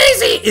 Team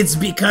Daisy! It's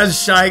because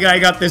Shy Guy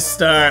got this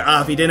star.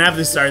 If he didn't have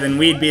the star, then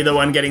we'd be the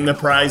one getting the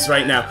prize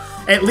right now.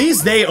 At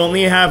least they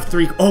only have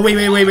 3. Oh,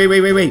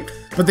 wait.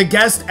 But the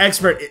guest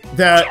expert,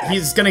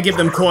 he's gonna give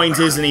them coins,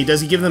 isn't he? Does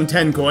he give them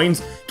 10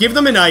 coins? Give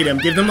them an item.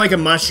 Give them like a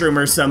mushroom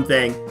or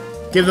something.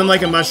 Give them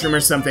like a mushroom or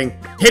something.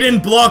 Hidden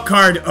block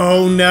card.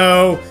 Oh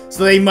no.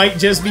 So they might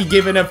just be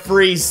given a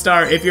free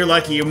star. If you're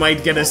lucky, you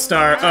might get a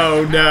star.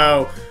 Oh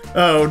no.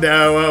 Oh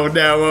no, oh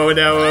no, oh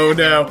no, oh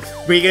no.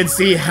 We can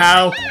see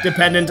how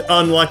dependent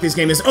on luck this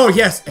game is. Oh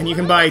yes, and you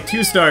can buy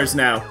 2 stars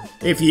now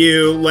if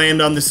you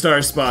land on the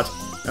star spot.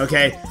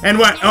 Okay, and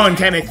what? Oh, and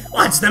Kamek,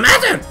 What's the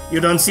matter? You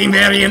don't seem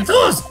very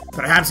enthused.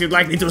 Perhaps you'd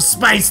like me to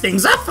spice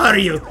things up for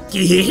you.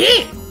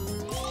 Hee.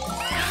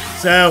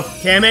 So,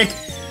 Kamek,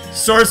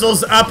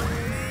 Sorcel's up.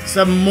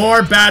 Some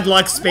more bad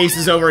luck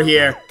spaces over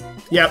here.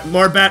 Yep,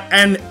 more bad,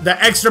 and the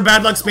extra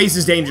bad luck space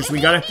is dangerous. We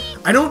gotta,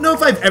 I don't know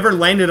if I've ever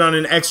landed on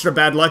an extra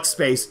bad luck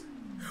space.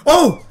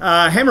 Oh,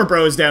 Hammer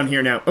Bro is down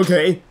here now.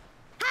 Okay.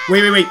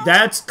 Wait,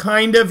 that's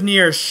kind of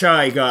near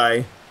Shy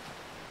Guy.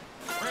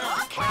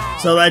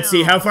 So let's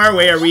see, how far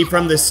away are we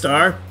from the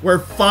star? We're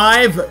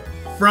 5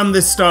 from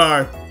the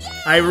star.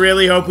 I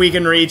really hope we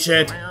can reach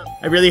it.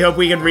 I really hope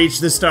we can reach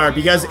the star,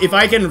 because if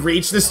I can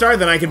reach the star,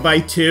 then I can buy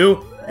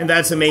 2, and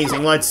that's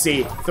amazing. Let's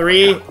see,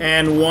 3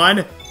 and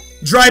 1.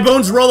 Dry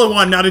Bones, roll a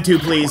 1, not a 2,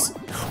 please.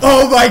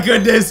 Oh my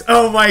goodness,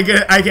 oh my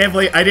god, I can't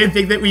believe, I didn't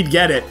think that we'd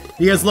get it.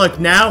 Because look,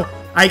 now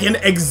I can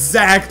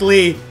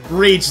exactly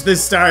reach the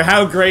star.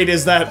 How great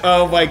is that?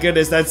 Oh my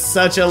goodness, that's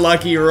such a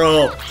lucky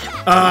roll.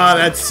 Ah,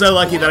 that's so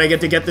lucky that I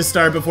get to get the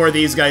star before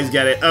these guys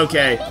get it.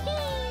 Okay.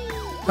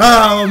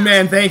 Oh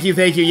man, thank you.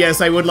 Yes,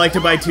 I would like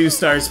to buy 2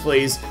 stars,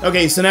 please.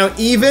 Okay, so now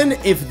even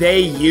if they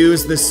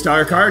use the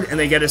star card and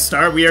they get a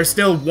star, we are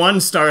still 1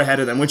 star ahead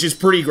of them, which is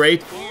pretty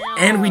great.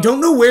 And we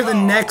don't know where the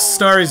next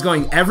star is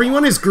going.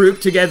 Everyone is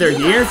grouped together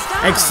here,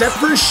 except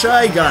for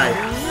Shy Guy.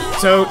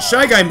 So,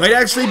 Shy Guy might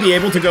actually be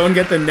able to go and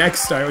get the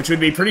next star, which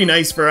would be pretty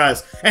nice for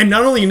us. And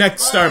not only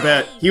next star,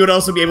 but he would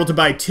also be able to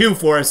buy 2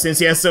 for us since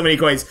he has so many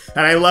coins.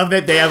 And I love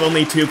that they have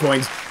only 2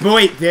 coins. But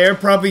wait, they're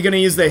probably going to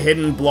use the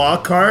hidden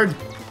block card.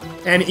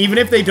 And even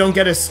if they don't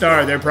get a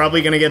star, they're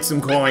probably going to get some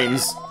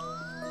coins.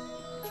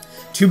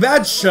 Too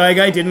bad Shy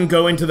Guy didn't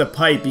go into the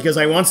pipe, because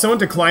I want someone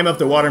to climb up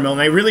the watermelon.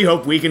 I really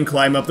hope we can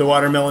climb up the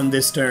watermelon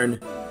this turn.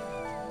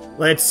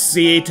 Let's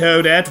see,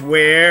 Toadette,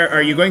 where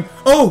are you going?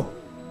 Oh!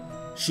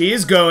 She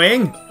is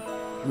going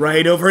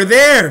right over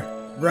there,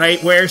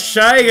 right where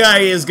Shy Guy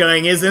is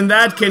going. Isn't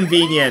that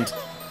convenient?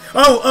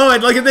 Oh,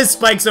 and look at the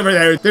spikes over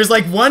there. There's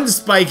like one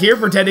spike here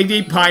pretending to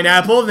eat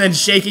pineapple and then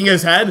shaking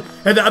his head,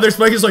 and the other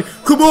spike is like,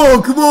 come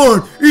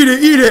on,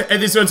 eat it. And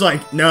this one's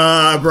like,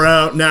 nah,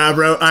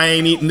 bro, I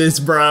ain't eating this,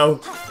 bro.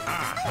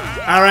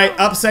 All right,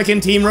 up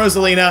second, Team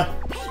Rosalina.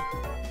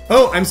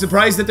 Oh, I'm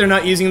surprised that they're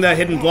not using the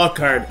hidden block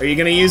card. Are you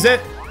gonna use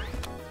it?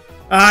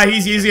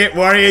 He's using it,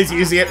 Wario's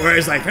using it,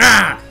 Wario's like,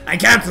 I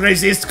can't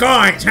resist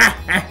coins,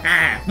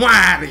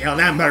 Wario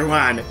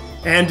 #1.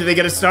 And do they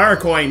get a star or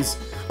coins?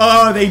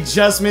 Oh, they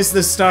just missed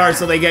the star,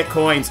 so they get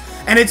coins.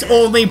 And it's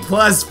only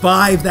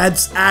 +5,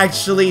 that's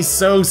actually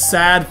so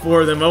sad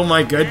for them, oh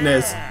my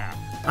goodness.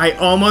 I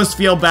almost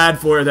feel bad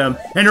for them.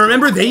 And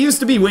remember, they used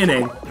to be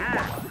winning.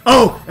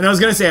 Oh, and I was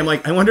gonna say, I'm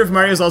like, I wonder if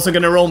Mario's also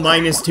gonna roll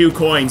 -2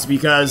 coins,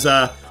 because,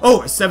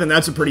 oh, 7,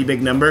 that's a pretty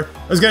big number.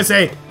 I was gonna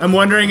say, I'm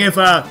wondering if,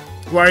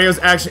 Wario's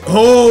actually,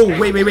 oh,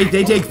 wait,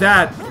 they take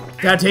that.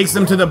 That takes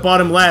them to the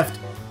bottom left.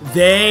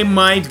 They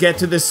might get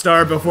to the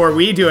star before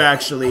we do,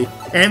 actually.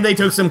 And they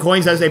took some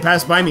coins as they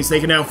passed by me, so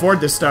they can now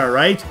afford the star,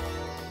 right?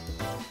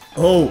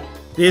 Oh,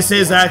 this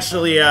is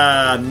actually,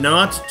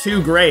 not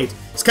too great.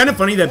 It's kind of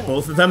funny that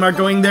both of them are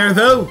going there,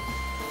 though.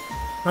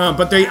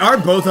 But they are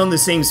both on the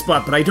same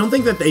spot, but I don't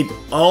think that they'd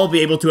all be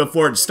able to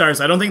afford stars.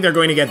 I don't think they're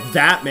going to get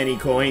that many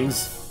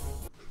coins.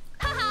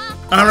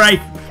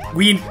 Alright,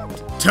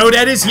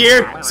 Toadette is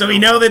here, so we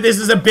know that this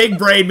is a big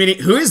braid mini.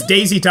 Who is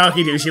Daisy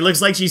talking to? She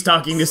looks like she's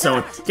talking to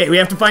someone. Okay, we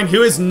have to find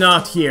who is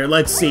not here.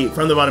 Let's see,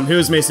 from the bottom, who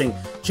is missing?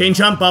 Chain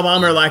Chomp,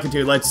 Bob-omb, or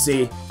Lakitu? Let's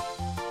see.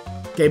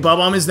 Okay,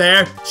 Bob-omb is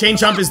there. Chain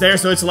Chomp is there,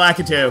 so it's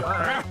Lakitu.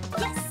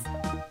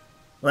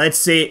 Let's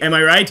see, am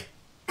I right?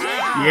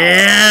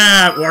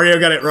 Yeah, Wario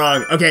got it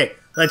wrong. Okay,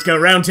 let's go,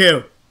 round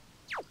 2.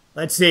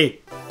 Let's see.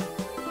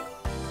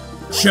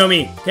 Show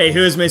me. Okay,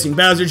 who is missing?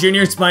 Bowser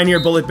Jr., Spiny, or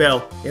Bullet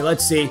Bill? Okay,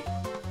 let's see.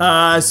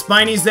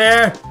 Spiny's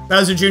there,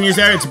 Bowser Jr.'s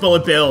there, it's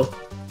Bullet Bill.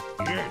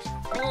 Yes.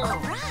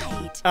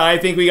 Alright. I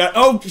think we got,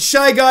 oh,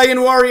 Shy Guy and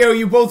Wario,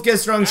 you both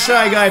guessed wrong.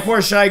 Shy Guy,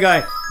 poor Shy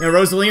Guy. Now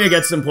Rosalina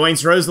gets some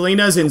points.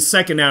 Rosalina's in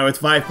second now with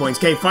 5 points.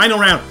 Okay, final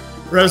round.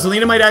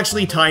 Rosalina might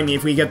actually tie me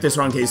if we get this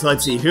wrong. Okay, so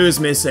let's see, who's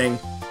missing?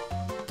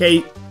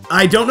 Okay,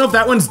 I don't know if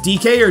that one's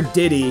DK or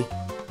Diddy.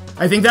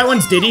 I think that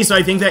one's Diddy, so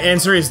I think the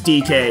answer is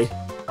DK.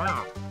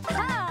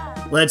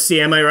 Let's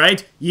see, am I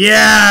right?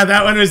 Yeah,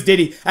 that one was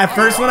Diddy. At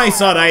first when I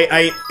saw it,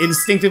 I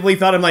instinctively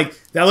thought, I'm like,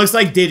 that looks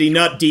like Diddy,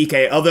 not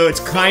DK. Although it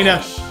kind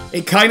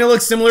of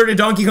looks similar to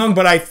Donkey Kong,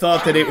 but I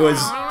thought that it was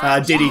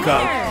Diddy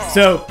Kong.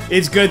 So,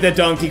 it's good that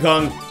Donkey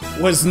Kong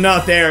was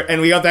not there, and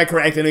we got that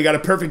correct, and we got a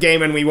perfect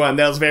game, and we won.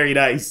 That was very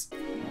nice.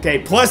 Okay,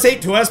 +8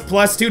 to us,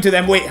 +2 to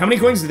them. Wait, how many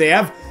coins do they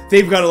have?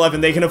 They've got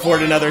 11. They can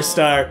afford another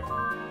star.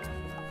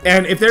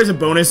 And if there's a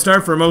bonus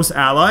star for most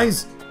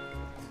allies,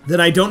 then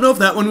I don't know if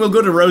that one will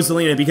go to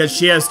Rosalina because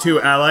she has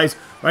 2 allies.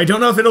 Or I don't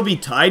know if it'll be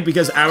tied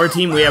because our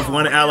team, we have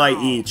 1 ally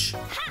each.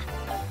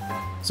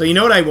 So you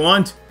know what I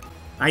want?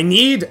 I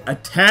need a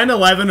 10,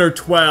 11, or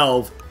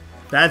 12.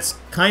 That's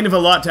kind of a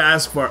lot to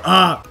ask for.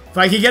 If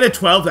I could get a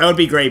 12, that would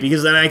be great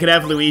because then I could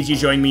have Luigi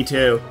join me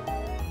too.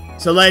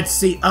 So let's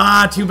see.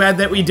 Too bad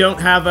that we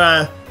don't have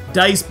a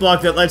dice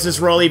block that lets us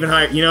roll even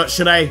higher. You know,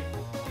 should I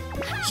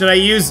Should I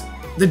use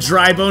the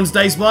dry bones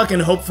dice block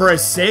and hope for a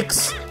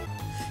 6?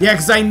 Yeah,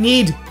 because I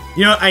need,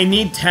 you know, I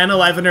need 10,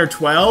 11, or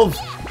 12.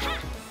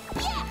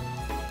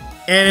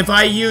 And if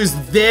I use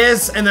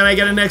this and then I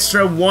get an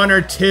extra 1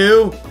 or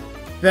 2,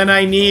 then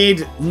I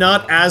need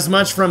not as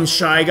much from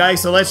Shy Guy.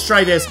 So let's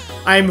try this.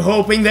 I'm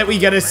hoping that we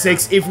get a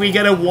 6. If we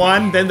get a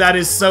 1, then that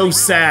is so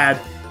sad.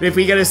 But if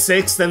we get a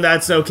 6, then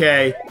that's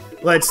okay.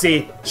 Let's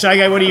see. Shy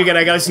Guy, what do you get?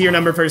 I gotta see your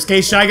number first.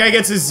 Okay, Shy Guy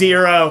gets a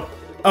 0.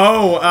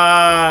 Oh,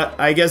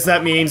 I guess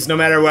that means no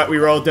matter what we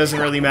roll, it doesn't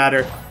really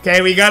matter.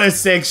 Okay, we got a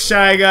 6,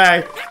 Shy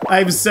Guy.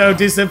 I'm so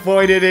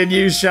disappointed in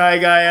you, Shy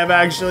Guy. I'm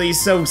actually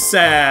so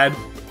sad.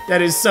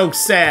 That is so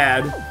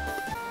sad.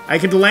 I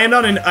could land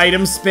on an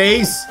item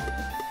space.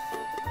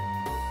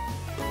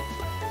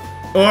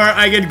 Or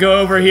I could go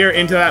over here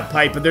into that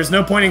pipe, but there's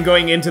no point in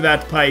going into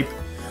that pipe.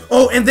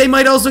 Oh, and they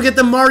might also get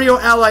the Mario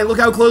ally. Look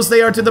how close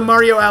they are to the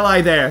Mario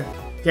ally there.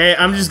 Okay,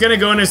 I'm just gonna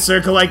go in a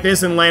circle like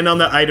this and land on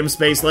the item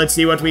space. Let's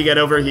see what we get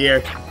over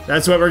here.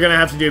 That's what we're gonna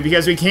have to do,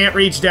 because we can't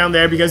reach down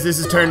there because this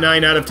is turn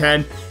 9 out of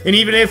 10. And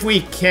even if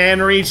we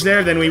can reach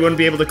there, then we wouldn't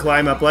be able to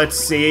climb up. Let's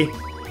see.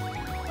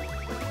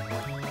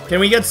 Can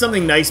we get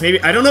something nice,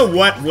 maybe? I don't know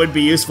what would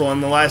be useful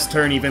in the last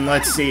turn even.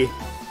 Let's see.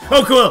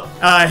 Oh, cool.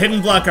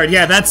 Hidden block card.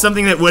 Yeah, that's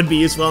something that would be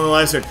useful on the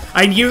last turn.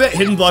 I knew that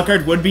hidden block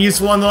card would be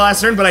useful on the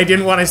last turn, but I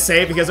didn't want to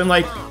say it because I'm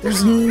like,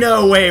 there's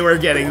no way we're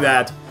getting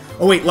that.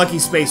 Oh wait, lucky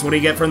space. What do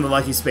you get from the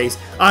lucky space?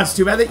 It's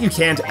too bad that you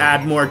can't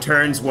add more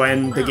turns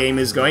when the game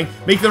is going.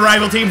 Make the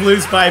rival team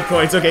lose 5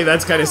 points. Okay,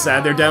 that's kind of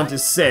sad. They're down to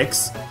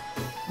 6.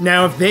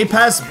 Now, if they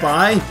pass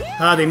by,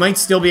 they might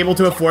still be able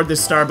to afford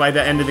this star by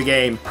the end of the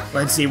game.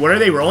 Let's see, what are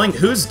they rolling?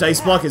 Whose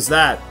dice block is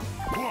that?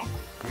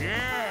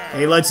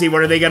 Hey, let's see,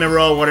 what are they gonna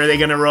roll? What are they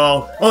gonna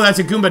roll? Oh, that's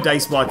a Goomba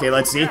dice block. Okay,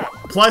 let's see.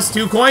 Plus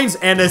 2 coins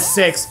and a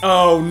 6.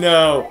 Oh,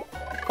 no.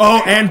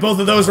 Oh, and both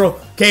of those roll.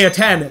 Okay, a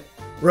 10.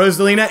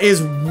 Rosalina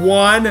is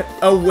 1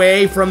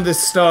 away from the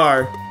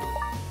star.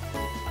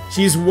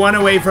 She's 1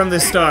 away from the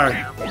star.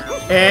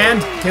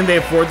 And can they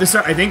afford the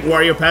star? I think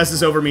Wario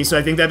passes over me, so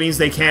I think that means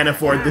they can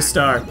afford the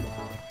star.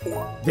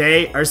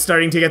 They are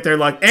starting to get their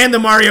luck. And the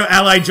Mario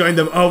ally joined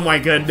them. Oh my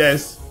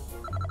goodness.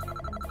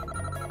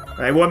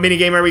 Alright, what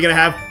minigame are we gonna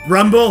have?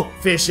 Rumble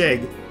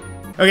Fishing.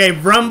 Okay,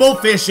 Rumble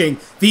Fishing.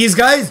 These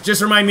guys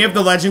just remind me of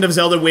The Legend of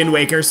Zelda Wind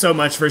Waker so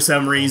much for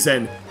some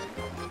reason.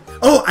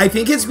 Oh, I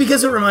think it's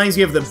because it reminds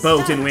me of the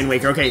boat in Wind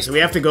Waker. Okay, so we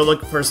have to go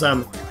look for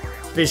some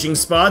fishing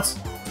spots.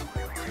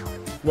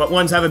 What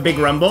ones have a big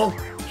rumble?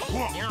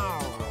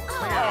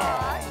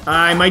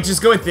 I might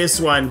just go with this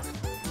one.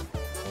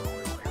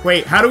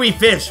 Wait, how do we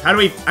fish? How do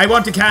we... I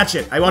want to catch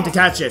it. I want to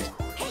catch it.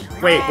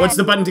 Wait, what's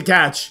the button to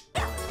catch?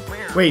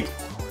 Wait.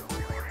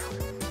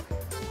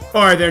 Oh,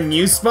 are there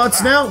new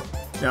spots now?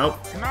 No.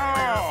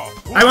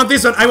 I want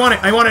this one. I want it.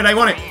 I want it. I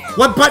want it.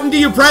 What button do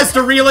you press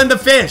to reel in the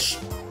fish?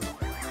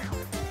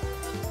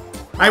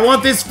 I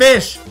want this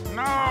fish.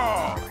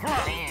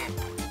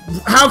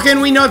 How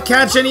can we not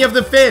catch any of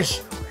the fish?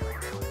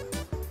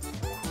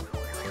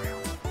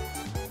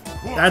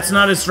 That's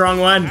not a strong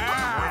one.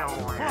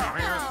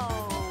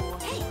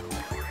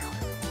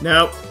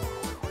 Nope.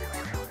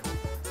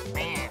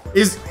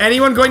 Is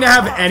anyone going to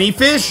have any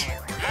fish?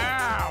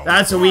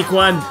 That's a weak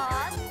one.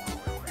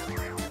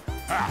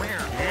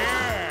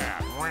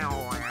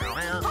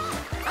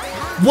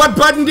 What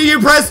button do you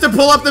press to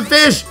pull up the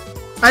fish?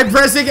 I'm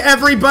pressing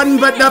every button,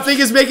 but nothing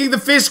is making the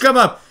fish come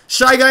up.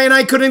 Shy Guy and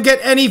I couldn't get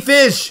any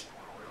fish.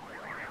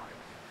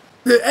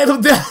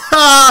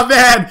 Oh,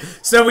 man.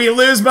 So we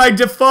lose by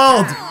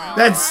default.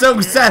 That's so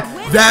sad.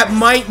 That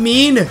might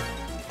mean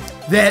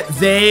that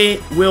they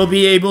will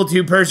be able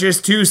to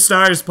purchase 2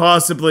 stars,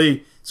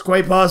 possibly. It's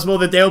quite possible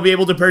that they'll be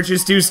able to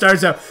purchase 2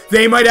 stars now.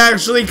 They might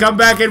actually come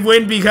back and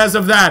win because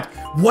of that.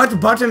 What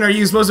button are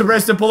you supposed to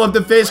press to pull up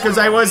the fish? Because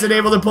I wasn't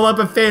able to pull up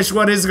a fish.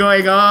 What is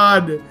going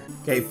on?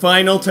 Okay,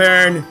 final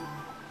turn.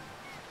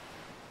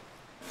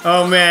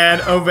 Oh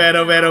man, oh man,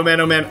 oh man, oh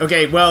man, oh man.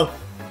 Okay, well,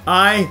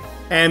 I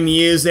am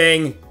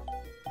using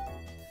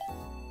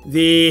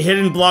the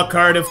hidden block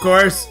card, of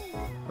course.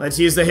 Let's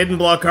use the hidden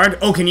block card.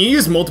 Oh, can you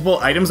use multiple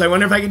items? I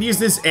wonder if I could use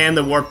this and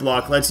the warp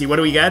block. Let's see, what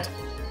do we get?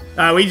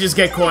 We just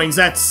get coins.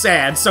 That's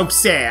sad. So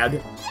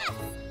sad.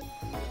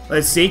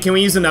 Let's see. Can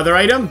we use another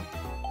item?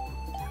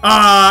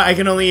 I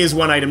can only use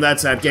 1 item.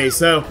 That's sad. Okay,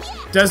 so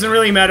doesn't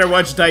really matter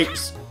which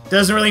dice.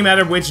 Doesn't really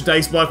matter which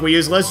dice block we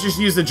use. Let's just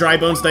use the dry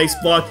bones dice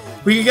block.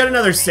 We could get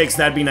another 6.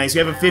 That'd be nice. We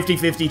have a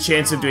 50-50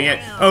 chance of doing it.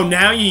 Oh,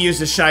 now you use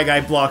the Shy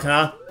Guy block,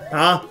 huh?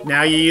 Huh?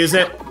 Now you use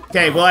it?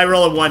 Okay, well, I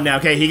roll a 1 now.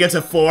 Okay, he gets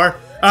a 4.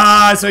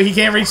 So he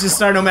can't reach the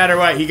star no matter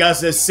what. He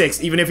got a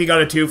 6. Even if he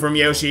got a 2 from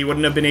Yoshi, he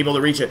wouldn't have been able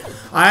to reach it.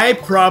 I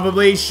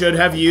probably should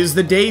have used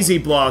the Daisy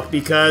block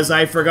because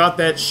I forgot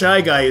that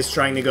Shy Guy is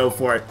trying to go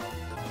for it.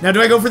 Now, do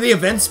I go for the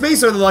event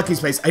space or the lucky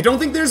space? I don't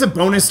think there's a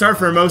bonus star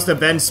for most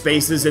event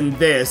spaces in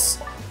this.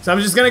 So I'm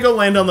just gonna go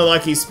land on the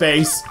lucky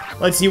space.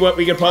 Let's see what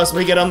we could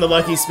possibly get on the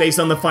lucky space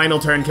on the final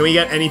turn. Can we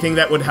get anything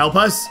that would help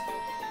us?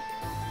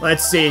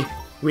 Let's see.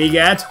 We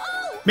get...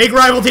 Make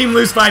rival team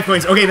lose 5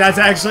 points. Okay, that's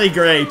actually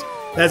great.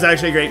 That's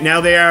actually great.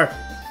 Now they are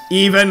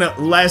even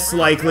less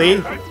likely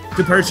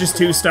to purchase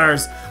 2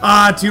 stars.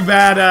 Ah, too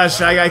bad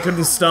Shy Guy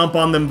couldn't stomp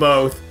on them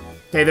both.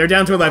 Okay, they're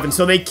down to 11,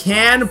 so they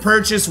can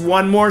purchase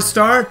 1 more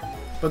star,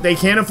 but they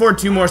can't afford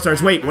 2 more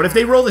stars. Wait, what if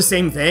they roll the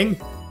same thing?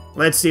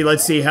 Let's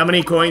see. How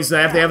many coins do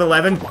they have? They have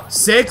 11.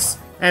 6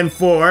 and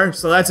 4,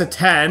 so that's a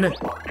 10.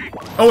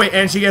 Oh wait,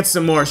 and she gets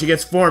some more. She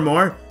gets 4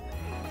 more.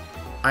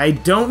 I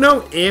don't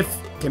know if...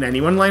 Can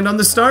anyone land on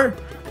the star?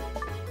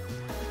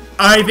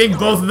 I think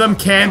both of them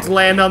can't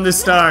land on the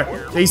star.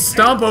 They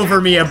stomp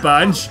over me a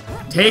bunch,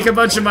 take a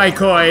bunch of my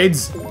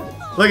coins.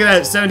 Look at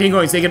that, 17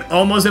 coins. They can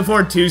almost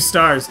afford 2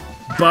 stars.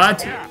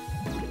 But,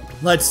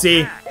 let's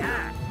see.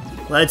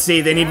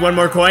 They need 1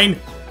 more coin.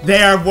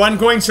 They are 1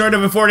 coin short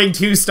of affording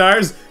 2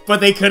 stars, but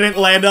they couldn't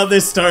land on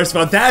this star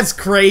spot. That's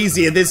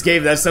crazy in this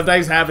game. That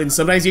sometimes happens.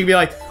 Sometimes you can be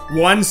like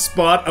 1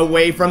 spot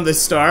away from the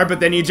star, but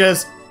then you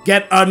just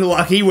get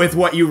unlucky with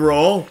what you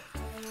roll.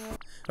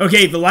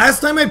 Okay, the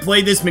last time I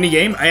played this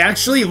minigame, I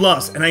actually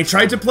lost, and I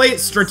tried to play it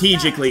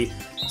strategically.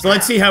 So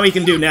let's see how we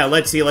can do now.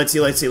 Let's see. Let's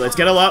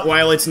get a lot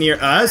while it's near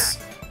us.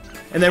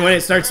 And then when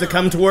it starts to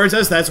come towards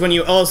us, that's when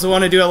you also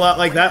want to do a lot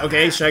like that.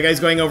 Okay, Shy Guy's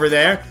going over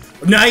there.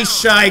 Nice,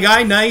 Shy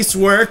Guy. Nice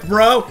work,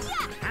 bro.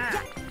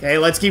 Okay,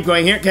 let's keep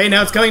going here. Okay,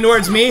 now it's coming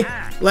towards me.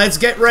 Let's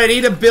get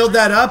ready to build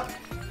that up.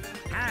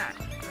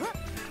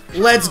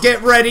 Let's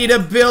go.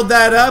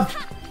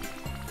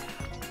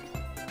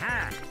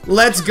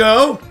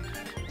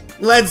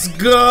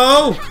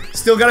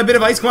 Still got a bit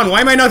of ice. Come on, why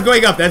am I not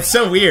going up? That's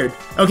so weird.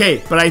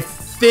 Okay, but I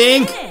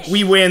think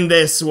we win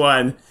this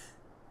one.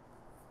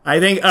 I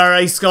think our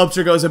ice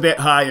sculpture goes a bit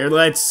higher.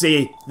 Let's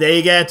see.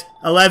 They get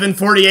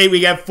 1148,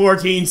 we get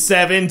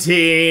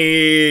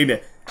 1417.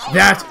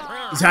 That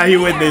is how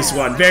you win this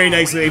one. Very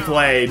nicely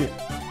played.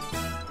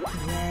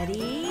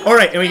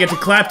 Alright, and we get to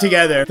clap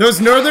together. Those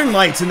northern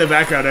lights in the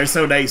background are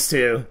so nice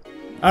too.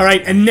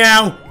 Alright, and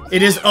now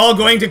it is all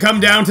going to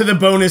come down to the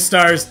bonus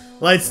stars.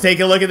 Let's take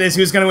a look at this.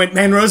 Who's gonna win?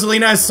 Man,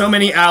 Rosalina has so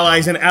many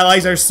allies, and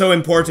allies are so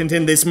important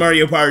in this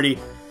Mario Party.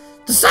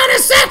 The sun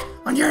is set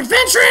on your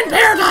adventure in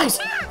paradise,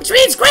 which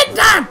means quitting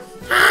time.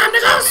 Time to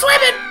go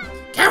swimming.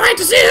 Can't wait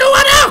to see who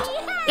won out.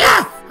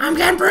 Yeah, I'm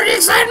getting pretty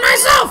excited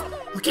myself.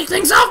 We'll kick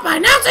things off by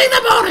announcing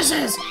the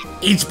bonuses.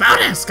 Each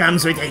bonus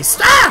comes with a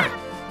star.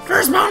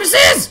 First bonus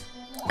is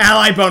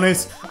ally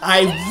bonus.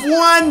 I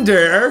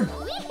wonder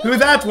who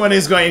that one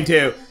is going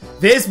to.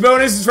 This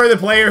bonus is for the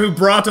player who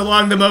brought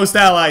along the most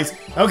allies.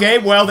 Okay,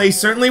 well, they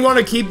certainly want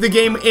to keep the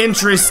game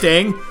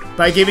interesting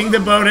by giving the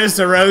bonus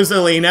to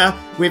Rosalina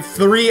with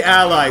 3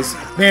 allies.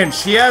 Man,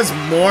 she has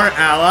more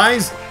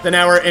allies than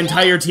our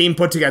entire team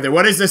put together.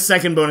 What is the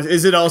second bonus?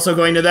 Is it also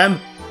going to them?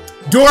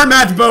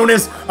 Doormat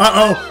bonus!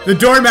 Uh-oh, the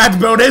doormat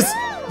bonus!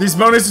 This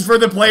bonus is for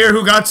the player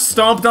who got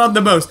stomped on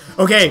the most.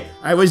 Okay,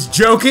 I was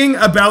joking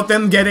about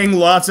them getting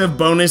lots of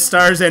bonus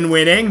stars and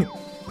winning,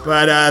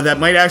 but that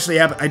might actually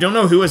happen. I don't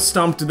know who was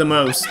stomped the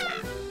most.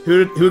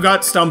 Who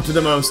got stumped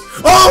the most?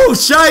 Oh,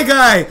 Shy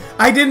Guy!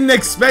 I didn't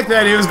expect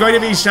that it was going to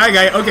be Shy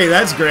Guy. Okay,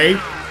 that's great.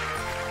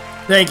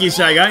 Thank you,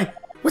 Shy Guy.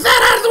 With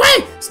that out of the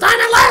way, it's time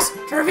at last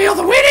to reveal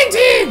the winning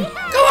team!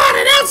 Go on,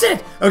 announce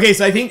it! Okay,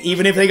 so I think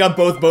even if they got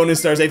both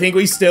bonus stars, I think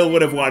we still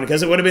would have won,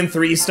 because it would have been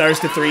 3 stars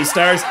to 3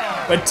 stars.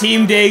 But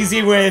Team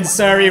Daisy wins.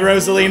 Sorry,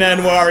 Rosalina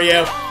and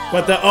Wario.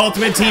 But the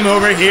ultimate team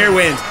over here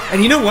wins.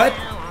 And you know what?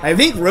 I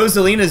think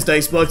Rosalina's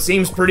dice block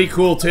seems pretty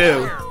cool,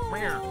 too.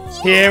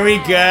 Here we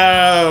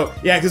go.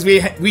 Yeah, because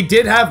we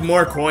did have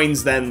more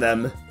coins than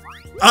them.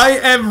 I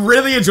am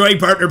really enjoying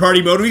Partner Party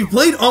Mode. We've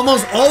played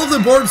almost all of the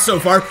boards so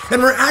far,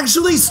 and we're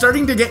actually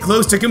starting to get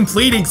close to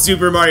completing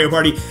Super Mario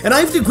Party. And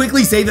I have to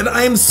quickly say that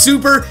I am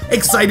super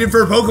excited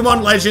for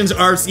Pokemon Legends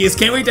Arceus.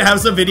 Can't wait to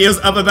have some videos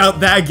up about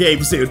that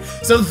game soon.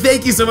 So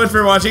thank you so much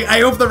for watching.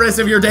 I hope the rest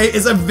of your day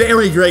is a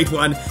very great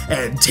one,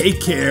 and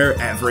take care,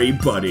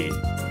 everybody.